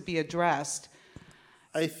has to be addressed?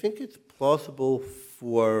 I think it's plausible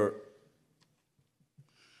for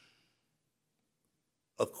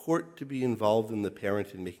a court to be involved in the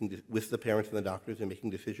parents and with the parents and the doctors in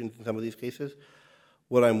making decisions in some of these cases.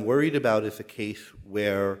 What I'm worried about is a case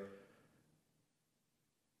where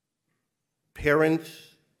parents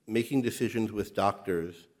making decisions with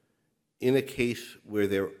doctors in a case where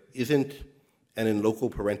there isn't an in loco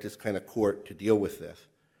parentis kind of court to deal with this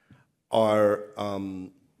are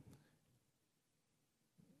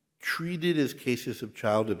treated as cases of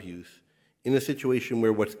child abuse in a situation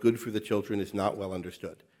where what's good for the children is not well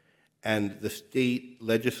understood. And the state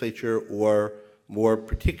legislature, or more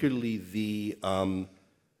particularly the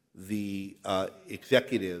the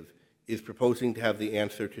executive is proposing to have the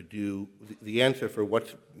answer for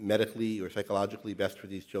what's medically or psychologically best for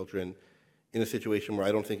these children in a situation where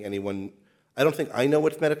I don't think I know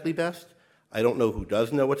what's medically best. I don't know who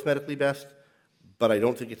does know what's medically best, but I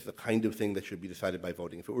don't think it's the kind of thing that should be decided by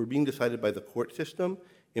voting. If it were being decided by the court system,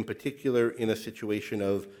 in particular in a situation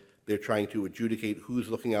of they're trying to adjudicate who's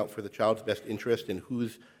looking out for the child's best interest and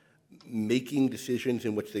who's making decisions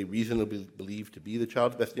in which they reasonably believe to be the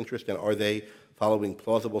child's best interest, and are they following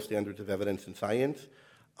plausible standards of evidence and science,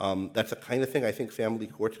 that's the kind of thing I think family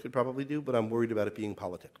courts could probably do, but I'm worried about it being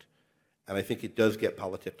politicked. And I think it does get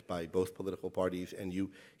politicked by both political parties, and you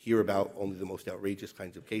hear about only the most outrageous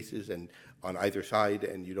kinds of cases and on either side,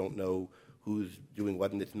 and you don't know who's doing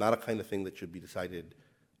what, and it's not a kind of thing that should be decided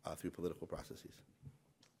through political processes.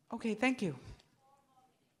 Okay, thank you.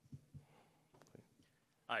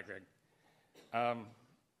 Hi, Greg.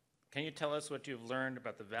 Can you tell us what you've learned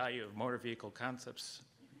about the value of motor vehicle concepts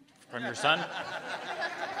from your son?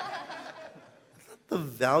 The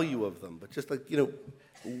value of them, but just like,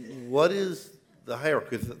 what is the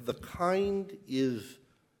hierarchy? The kind is,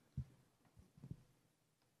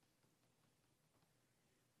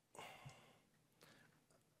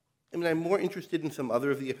 I'm more interested in some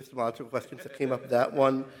other of the epistemological questions that came up. That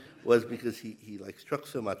one was because he struck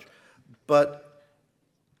so much. But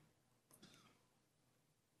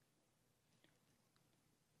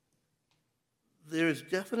there's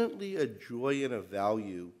definitely a joy and a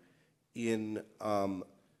value in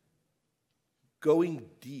going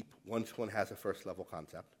deep once one has a first level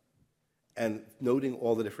concept and noting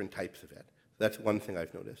all the different types of it. That's one thing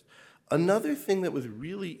I've noticed. Another thing that was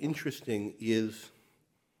really interesting is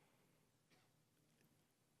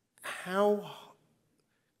how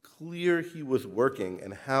clear he was working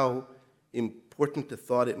and how important a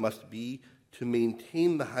thought it must be to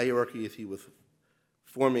maintain the hierarchy as he was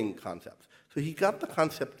forming concepts. So he got the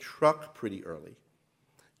concept truck pretty early.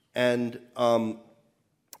 And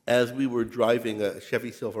as we were driving, a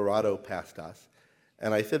Chevy Silverado past us,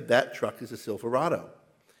 and I said, that truck is a Silverado.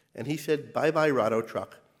 And he said, bye-bye, Rado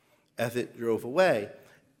truck, as it drove away.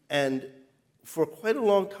 And for quite a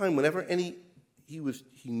long time, whenever he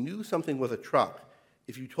knew something was a truck,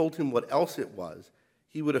 if you told him what else it was,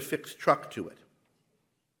 he would affix truck to it.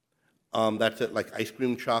 That's it, like ice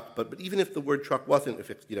cream truck, but even if the word truck wasn't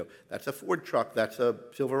affixed, that's a Ford truck, that's a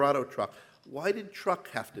Silverado truck. Why did truck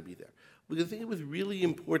have to be there? Because I think it was really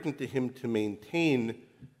important to him to maintain,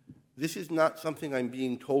 this is not something I'm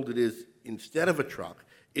being told it is instead of a truck.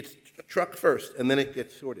 It's a truck first, and then it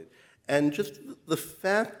gets sorted. And just the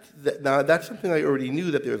fact that, now that's something I already knew,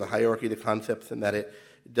 that there's a hierarchy to concepts and that it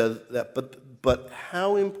does that, but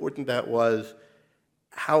how important that was,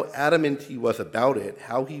 how adamant he was about it,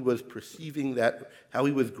 how he was perceiving that, how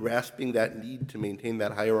he was grasping that need to maintain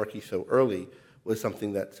that hierarchy so early was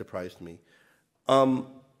something that surprised me.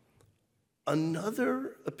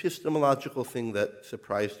 Another epistemological thing that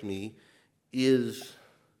surprised me is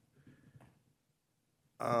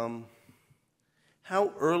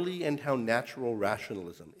how early and how natural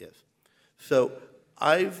rationalism is. So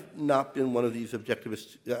I've not been one of these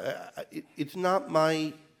objectivists. It's not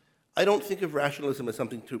my, I don't think of rationalism as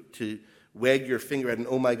something to wag your finger at and,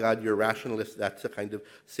 oh my God, you're a rationalist, that's a kind of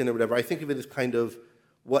sin or whatever. I think of it as kind of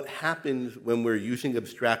what happens when we're using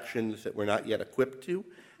abstractions that we're not yet equipped to.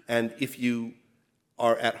 And if you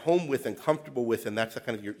are at home with and comfortable with, and that's a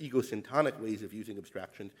kind of your egosyntonic ways of using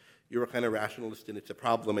abstractions, you're a kind of rationalist and it's a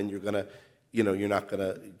problem and you're gonna, you're not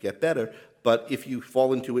gonna get better. But if you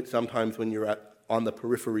fall into it sometimes when you're on the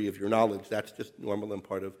periphery of your knowledge, that's just normal and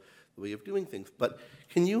part of the way of doing things. But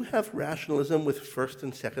can you have rationalism with first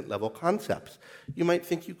and second level concepts? You might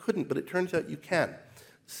think you couldn't, but it turns out you can.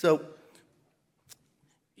 So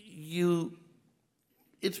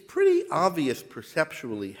it's pretty obvious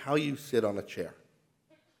perceptually how you sit on a chair.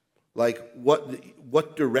 Like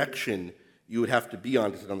what direction you would have to be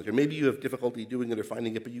on to sit on the chair. Maybe you have difficulty doing it or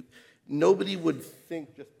finding it, but nobody would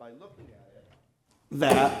think just by looking at it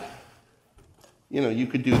that you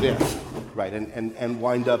could do this, right, and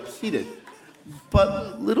wind up seated.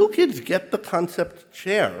 But little kids get the concept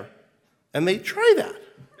chair, and they try that.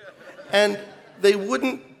 And they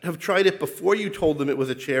wouldn't have tried it before you told them it was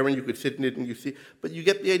a chair and you could sit in it and you see, but you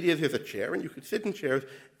get the idea there's a chair and you could sit in chairs,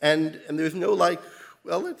 and there's no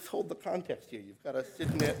well, let's hold the context here. You've got to sit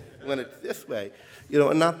in it when it's this way,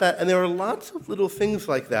 and not that. And there are lots of little things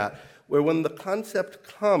like that where when the concept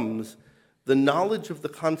comes, the knowledge of the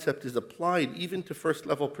concept is applied even to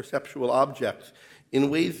first-level perceptual objects in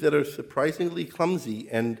ways that are surprisingly clumsy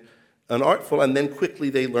and unartful, and then quickly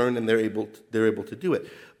they learn and they're able to do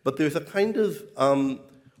it. But there's a kind of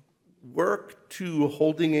work to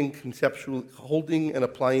holding and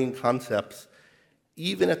applying concepts,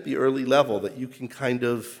 even at the early level, that you can kind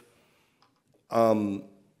of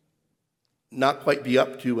not quite be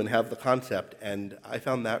up to and have the concept. And I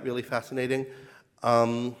found that really fascinating.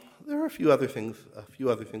 There are a few other things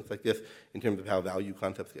like this in terms of how value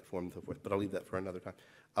concepts get formed and so forth, but I'll leave that for another time.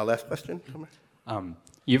 Last question, Tomer?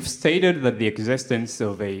 You've stated that the existence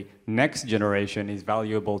of a next generation is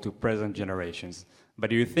valuable to present generations, but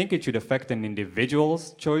do you think it should affect an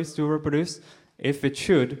individual's choice to reproduce? If it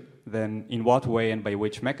should, then in what way and by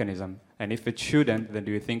which mechanism? And if it shouldn't, then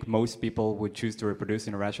do you think most people would choose to reproduce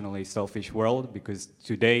in a rationally selfish world? Because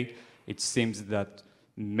today it seems that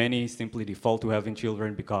many simply default to having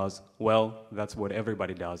children because, well, that's what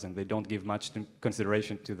everybody does, and they don't give much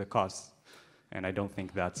consideration to the costs. And I don't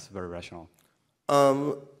think that's very rational.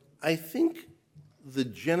 I think the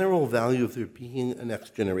general value of there being a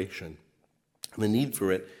next generation, and the need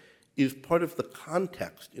for it, is part of the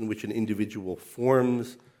context in which an individual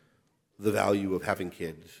forms the value of having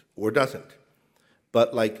kids or doesn't.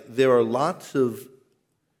 But there are lots of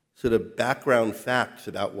sort of background facts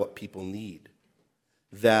about what people need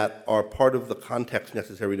that are part of the context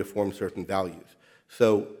necessary to form certain values.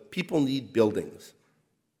 So people need buildings.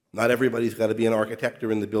 Not everybody's got to be an architect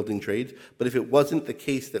or in the building trades, but if it wasn't the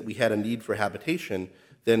case that we had a need for habitation,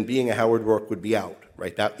 then being a Howard Rourke would be out,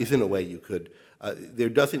 right? That isn't a way you could. There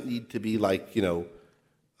doesn't need to be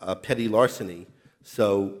petty larceny,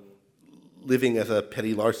 so living as a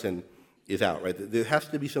petty larcen is out, right? There has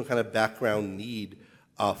to be some kind of background need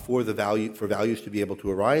for values to be able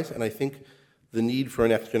to arise, and I think the need for a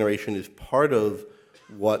next generation is part of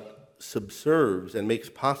what subserves and makes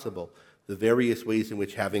possible the various ways in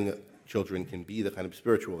which having children can be the kind of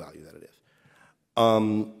spiritual value that it is.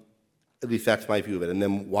 At least that's my view of it. And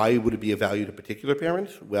then why would it be of value to particular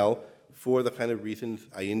parents? Well, for the kind of reasons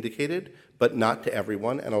I indicated, but not to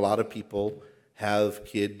everyone. And a lot of people have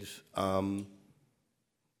kids, or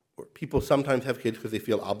people sometimes have kids because they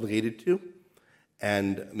feel obligated to,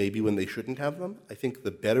 and maybe when they shouldn't have them. I think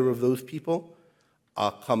the better of those people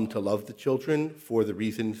come to love the children for the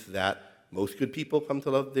reasons that most good people come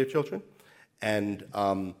to love their children. And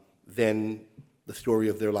then the story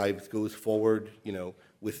of their lives goes forward,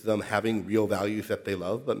 with them having real values that they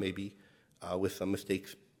love, but maybe with some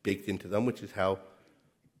mistakes baked into them, which is how,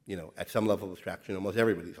 at some level of abstraction, almost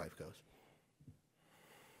everybody's life goes.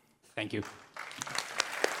 Thank you.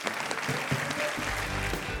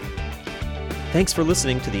 Thanks for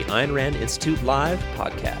listening to the Ayn Rand Institute Live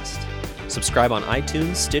podcast. Subscribe on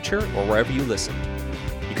iTunes, Stitcher, or wherever you listen.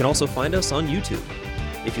 You can also find us on YouTube.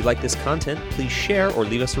 If you like this content, please share or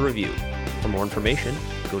leave us a review. For more information,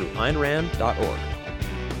 go to aynrand.org.